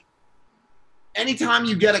 like, anytime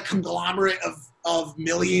you get a conglomerate of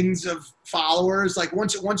millions of followers, like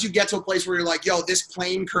once you get to a place where you're like, yo, this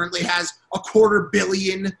plane currently has 250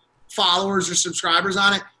 million followers or subscribers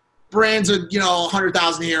on it, brands are,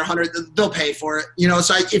 100,000 here, 100, they'll pay for it.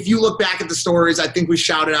 So if you look back at the stories, I think we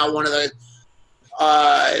shouted out one of the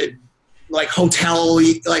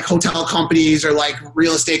hotel companies or like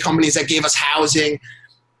real estate companies that gave us housing.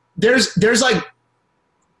 There's a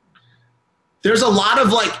lot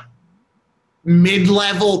of like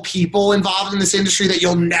mid-level people involved in this industry that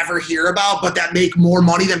you'll never hear about, but that make more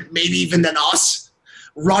money than maybe even than us,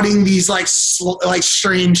 running these like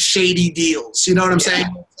strange shady deals. You know what I'm saying?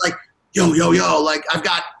 Like, yo, like I've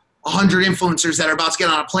got 100 influencers that are about to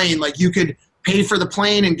get on a plane. Like, you could pay for the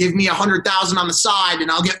plane and give me 100,000 on the side,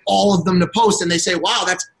 and I'll get all of them to post. And they say, wow,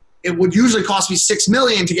 it would usually cost me $6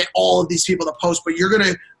 million to get all of these people to post, but you're going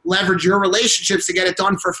to leverage your relationships to get it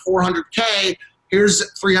done for $400K. Here's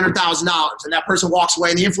 $300,000. And that person walks away,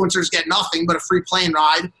 and the influencers get nothing but a free plane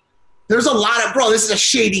ride. There's a lot of, this is a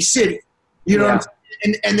shady city. You know what I'm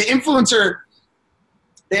saying? And the influencer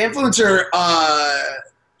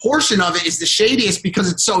portion of it is the shadiest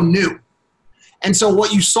because it's so new. And so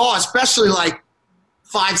what you saw, especially like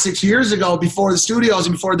 5-6 years ago, before the studios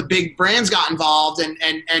and before the big brands got involved, and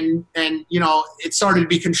it started to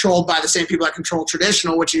be controlled by the same people that control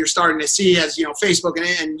traditional, which you're starting to see as Facebook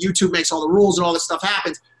and YouTube makes all the rules and all this stuff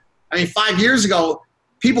happens. I mean, 5 years ago,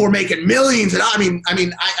 people were making millions, and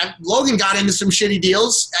Logan got into some shitty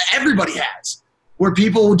deals. Everybody has, where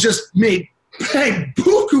people just made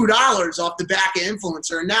buku dollars off the back of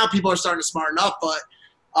influencer, and now people are starting to smarten up. But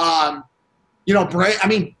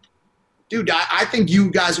dude, I think you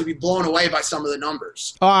guys would be blown away by some of the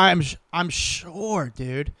numbers. Oh, I'm sure,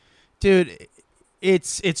 dude. Dude,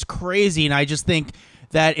 it's crazy, and I just think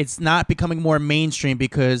that it's not becoming more mainstream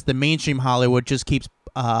because the mainstream Hollywood just keeps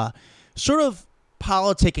sort of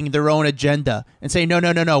politicking their own agenda and saying,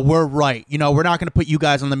 no, we're right. We're not going to put you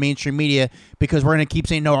guys on the mainstream media because we're going to keep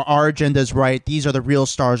saying, no, our agenda is right. These are the real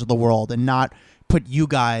stars of the world, and not put you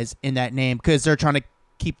guys in that name because they're trying to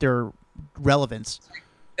keep their relevance.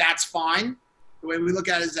 That's fine. The way we look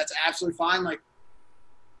at it is that's absolutely fine. Like,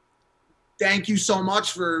 thank you so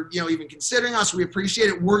much for, even considering us. We appreciate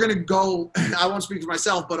it. We're going to go, I won't speak for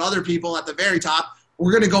myself, but other people at the very top,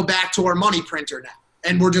 we're going to go back to our money printer now.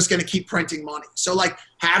 And we're just going to keep printing money. So, like,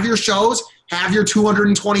 have your shows, have your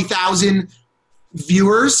 220,000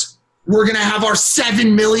 viewers. We're going to have our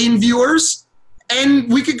 7 million viewers,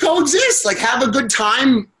 and we could coexist. Like, have a good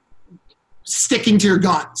time sticking to your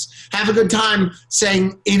guns. Have a good time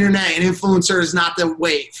saying internet and influencer is not the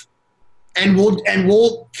wave. And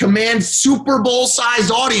we'll command Super Bowl-sized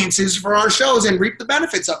audiences for our shows and reap the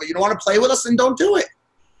benefits of it. You don't want to play with us, then don't do it.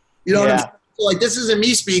 You know what I'm saying? So, like, this isn't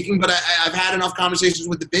me speaking, but I've had enough conversations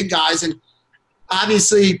with the big guys, and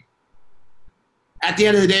obviously, at the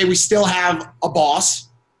end of the day, we still have a boss,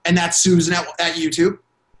 and that's Susan at YouTube.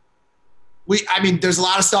 There's a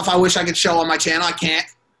lot of stuff I wish I could show on my channel. I can't.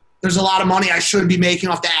 There's a lot of money I should be making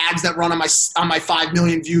off the ads that run on my 5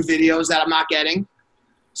 million view videos that I'm not getting.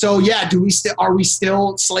 So yeah, are we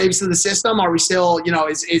still slaves to the system? Are we still,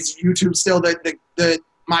 is YouTube still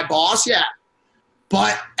my boss? Yeah.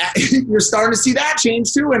 But you're starting to see that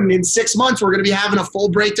change too. And in 6 months, we're going to be having a full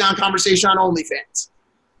breakdown conversation on OnlyFans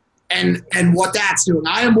and what that's doing.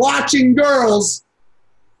 I am watching girls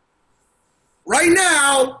right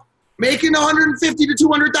now making $150,000 to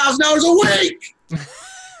 $200,000 a week.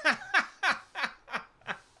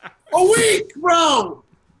 A week, bro.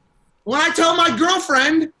 When I tell my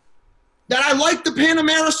girlfriend that I like the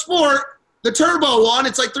Panamera Sport, the turbo one,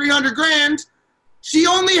 it's like $300,000. She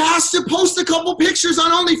only has to post a couple pictures on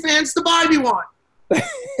OnlyFans to buy me one.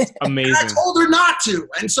 Amazing. And I told her not to.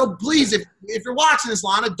 And so please, if you're watching this,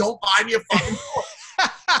 Lana, don't buy me a fucking toy.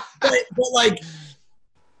 but like,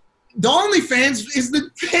 the OnlyFans is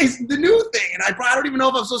the new thing. And I don't even know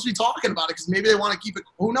if I'm supposed to be talking about it because maybe they want to keep it.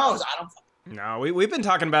 Who knows? I don't. No, we've been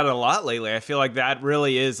talking about it a lot lately. I feel like that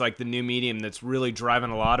really is like the new medium that's really driving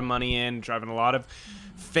a lot of money in, driving a lot of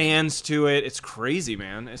fans to it. It's crazy,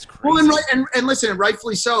 man. It's crazy. Well, and listen,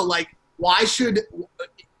 rightfully so. Like, why should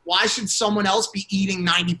someone else be eating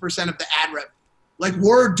 90% of the ad revenue? Like,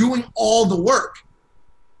 we're doing all the work.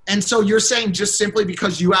 And so you're saying just simply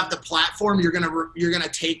because you have the platform, you're gonna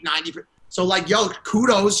take 90%. So, like, yo,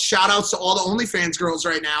 kudos, shout-outs to all the OnlyFans girls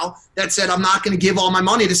right now that said, I'm not going to give all my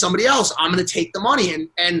money to somebody else. I'm going to take the money.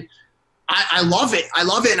 And I love it. I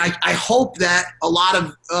love it. And I hope that a lot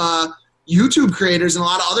of YouTube creators and a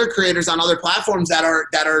lot of other creators on other platforms that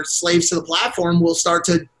are slaves to the platform will start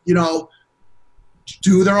to,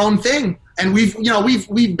 do their own thing. And we've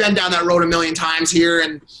been down that road a million times here,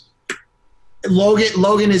 and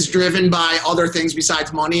Logan is driven by other things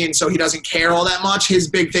besides money, and so he doesn't care all that much. His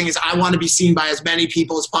big thing is, I want to be seen by as many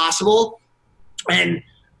people as possible. And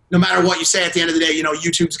no matter what you say, at the end of the day,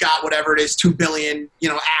 YouTube's got whatever it is, 2 billion,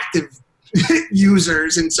 active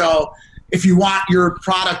users. And so if you want your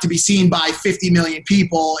product to be seen by 50 million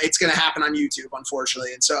people, it's going to happen on YouTube,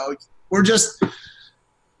 unfortunately. And so we're just,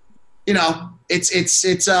 it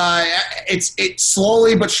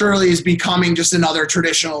slowly but surely is becoming just another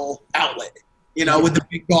traditional outlet. With the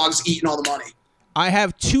big dogs eating all the money. I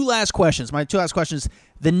have 2 last questions. My 2 last questions.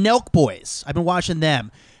 The Nelk Boys. I've been watching them.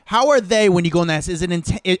 How are they when you go in the house?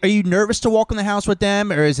 Are you nervous to walk in the house with them,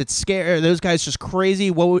 or is it scary? Are those guys just crazy?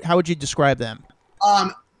 How would you describe them?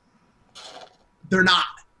 They're not.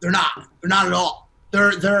 They're not at all.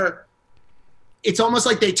 They're. It's almost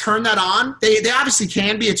like they turn that on. They obviously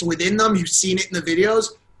can be. It's within them. You've seen it in the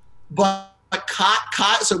videos. But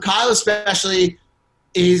Kyle especially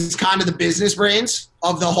is kind of the business brains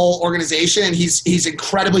of the whole organization, and he's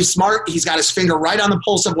incredibly smart. He's got his finger right on the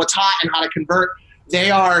pulse of what's hot and how to convert.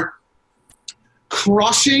 They are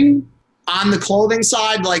crushing on the clothing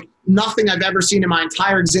side like nothing I've ever seen in my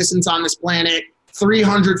entire existence on this planet.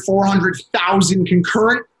 300, 400,000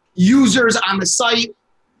 concurrent users on the site.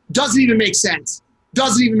 Doesn't even make sense. There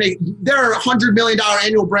are $100 million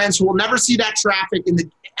annual brands who will never see that traffic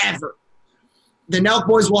ever. The Nelk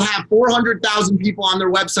Boys will have 400,000 people on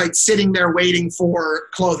their website sitting there waiting for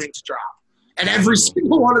clothing to drop. And every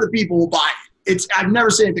single one of the people will buy it. I've never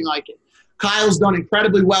seen anything like it. Kyle's done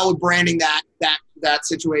incredibly well with branding that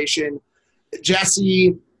situation.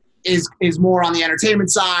 Jesse is more on the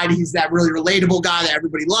entertainment side. He's that really relatable guy that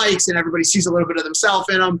everybody likes and everybody sees a little bit of themselves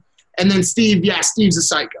in him. And then Steve's a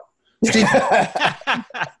psycho. Steve,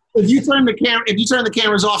 if you turn the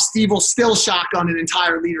cameras off, Steve will still shotgun an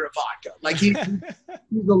entire liter of vodka. Like he's a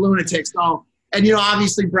lunatic. So And, you know,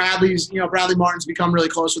 obviously Bradley Martin's become really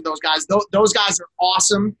close with those guys. Those guys are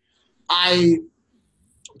awesome. I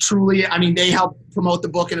mean, they help promote the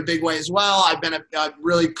book in a big way as well. I've been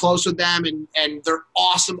really close with them, and they're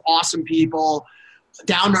awesome, awesome people,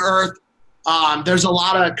 down to earth. There's a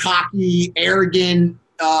lot of cocky, arrogant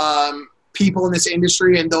people in this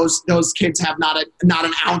industry, and those kids have not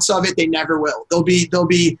an ounce of it. They never will. They'll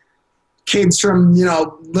be kids from, you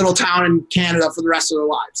know, little town in Canada for the rest of their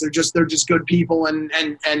lives. They're just good people and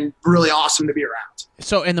really awesome to be around.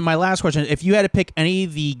 So, and then my last question, if you had to pick any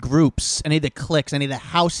of the groups, any of the cliques, any of the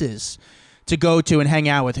houses to go to and hang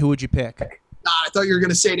out with, who would you pick? I thought you were going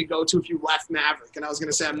to say to go to if you left Maverick, and I was going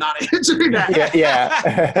to say I'm not answering that.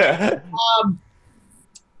 Yeah.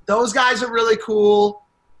 Those guys are really cool.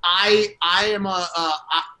 I am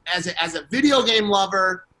as a video game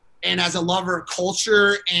lover and as a lover of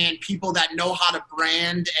culture and people that know how to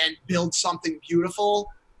brand and build something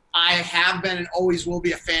beautiful, I have been and always will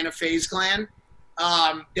be a fan of FaZe Clan.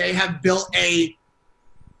 They have built a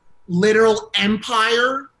literal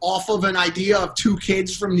empire off of an idea of two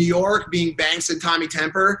kids from New York being Banks and Tommy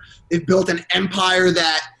Temper. They've built an empire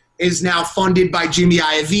that is now funded by Jimmy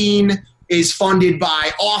Iovine, is funded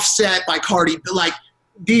by Offset, by Cardi. Like,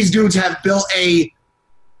 these dudes have built a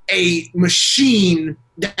machine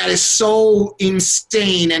that is so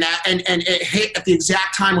insane, and it hit at the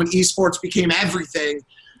exact time when esports became everything,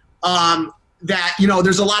 that, you know,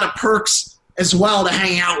 there's a lot of perks as well to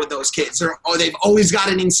hang out with those kids. They've always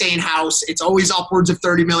got an insane house. It's always upwards of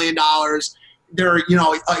 $30 million. They're, you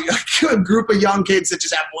know, a group of young kids that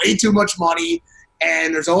just have way too much money.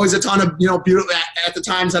 And there's always a ton of, you know, beautiful, at the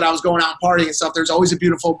times that I was going out partying and stuff, there's always a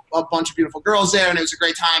bunch of beautiful girls there, and it was a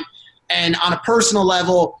great time. And on a personal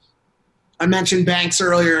level, I mentioned Banks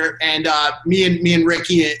earlier, and me and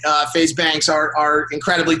Ricky, FaZe Banks, are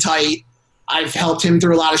incredibly tight. I've helped him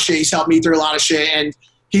through a lot of shit. He's helped me through a lot of shit, and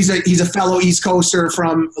he's a fellow East Coaster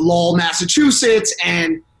from Lowell, Massachusetts,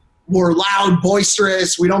 and we're loud,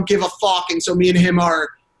 boisterous. We don't give a fuck, and so me and him are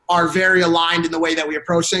very aligned in the way that we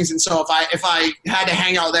approach things. And so if I had to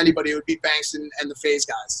hang out with anybody, it would be Banks and the FaZe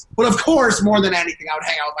guys. But of course, more than anything, I would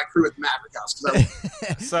hang out with my crew at the Maverick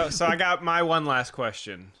House. So I got my one last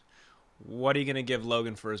question. What are you gonna give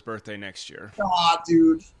Logan for his birthday next year? Aw,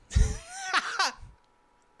 dude.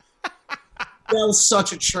 That was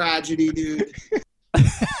such a tragedy, dude.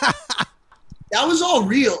 That was all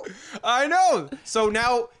real. I know. So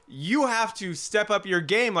now you have to step up your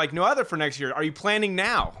game like no other for next year. Are you planning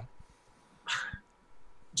now?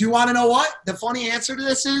 Do you want to know what? The funny answer to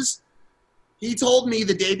this is, he told me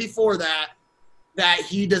the day before that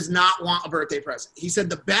he does not want a birthday present. He said,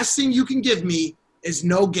 the best thing you can give me is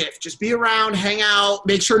no gift. Just be around, hang out,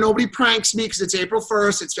 make sure nobody pranks me because it's April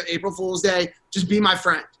 1st. It's April Fool's Day. Just be my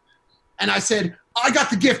friend. And I said, I got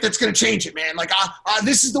the gift that's going to change it, man. Like,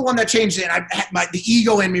 this is the one that changed it. And the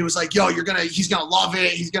ego in me was like, yo, he's going to love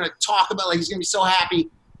it. He's going to talk about it. Like, he's going to be so happy.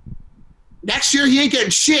 Next year, he ain't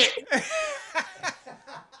getting shit.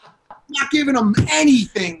 Not giving him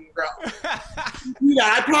anything, bro.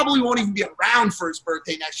 Yeah, I probably won't even be around for his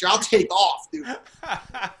birthday next year. I'll take off, dude.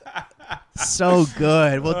 So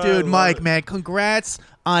good. Well, dude, Mike, man, congrats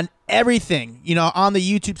on everything, you know, on the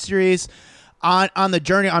YouTube series, on the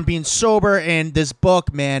journey, on being sober, and this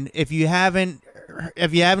book, man. If you haven't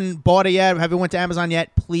bought it yet, haven't went to Amazon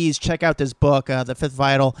yet, please check out this book, The Fifth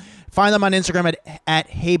Vital. Find them on Instagram at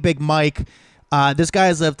HeyBigMike. This guy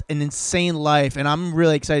has lived an insane life, and I'm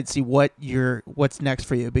really excited to see what's next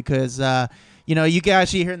for you, because you know, you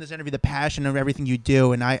guys see here in this interview the passion of everything you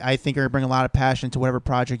do, and I think you're going to bring a lot of passion to whatever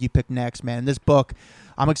project you pick next, man. And this book,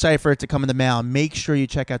 I'm excited for it to come in the mail. Make sure you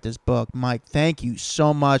check out this book. Mike, thank you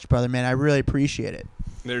so much, brother, man. I really appreciate it.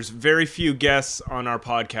 There's very few guests on our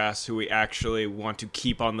podcast who we actually want to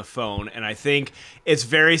keep on the phone, and I think it's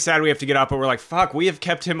very sad we have to get up, but we're like, fuck, we have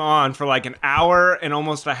kept him on for like an hour and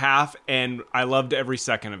almost a half, and I loved every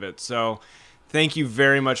second of it. So thank you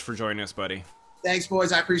very much for joining us, buddy. Thanks,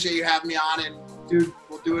 boys. I appreciate you having me on, and dude,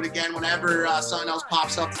 we'll do it again whenever something else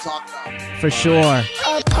pops up to talk about. For sure.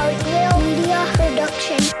 A Parkville Media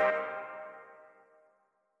Production.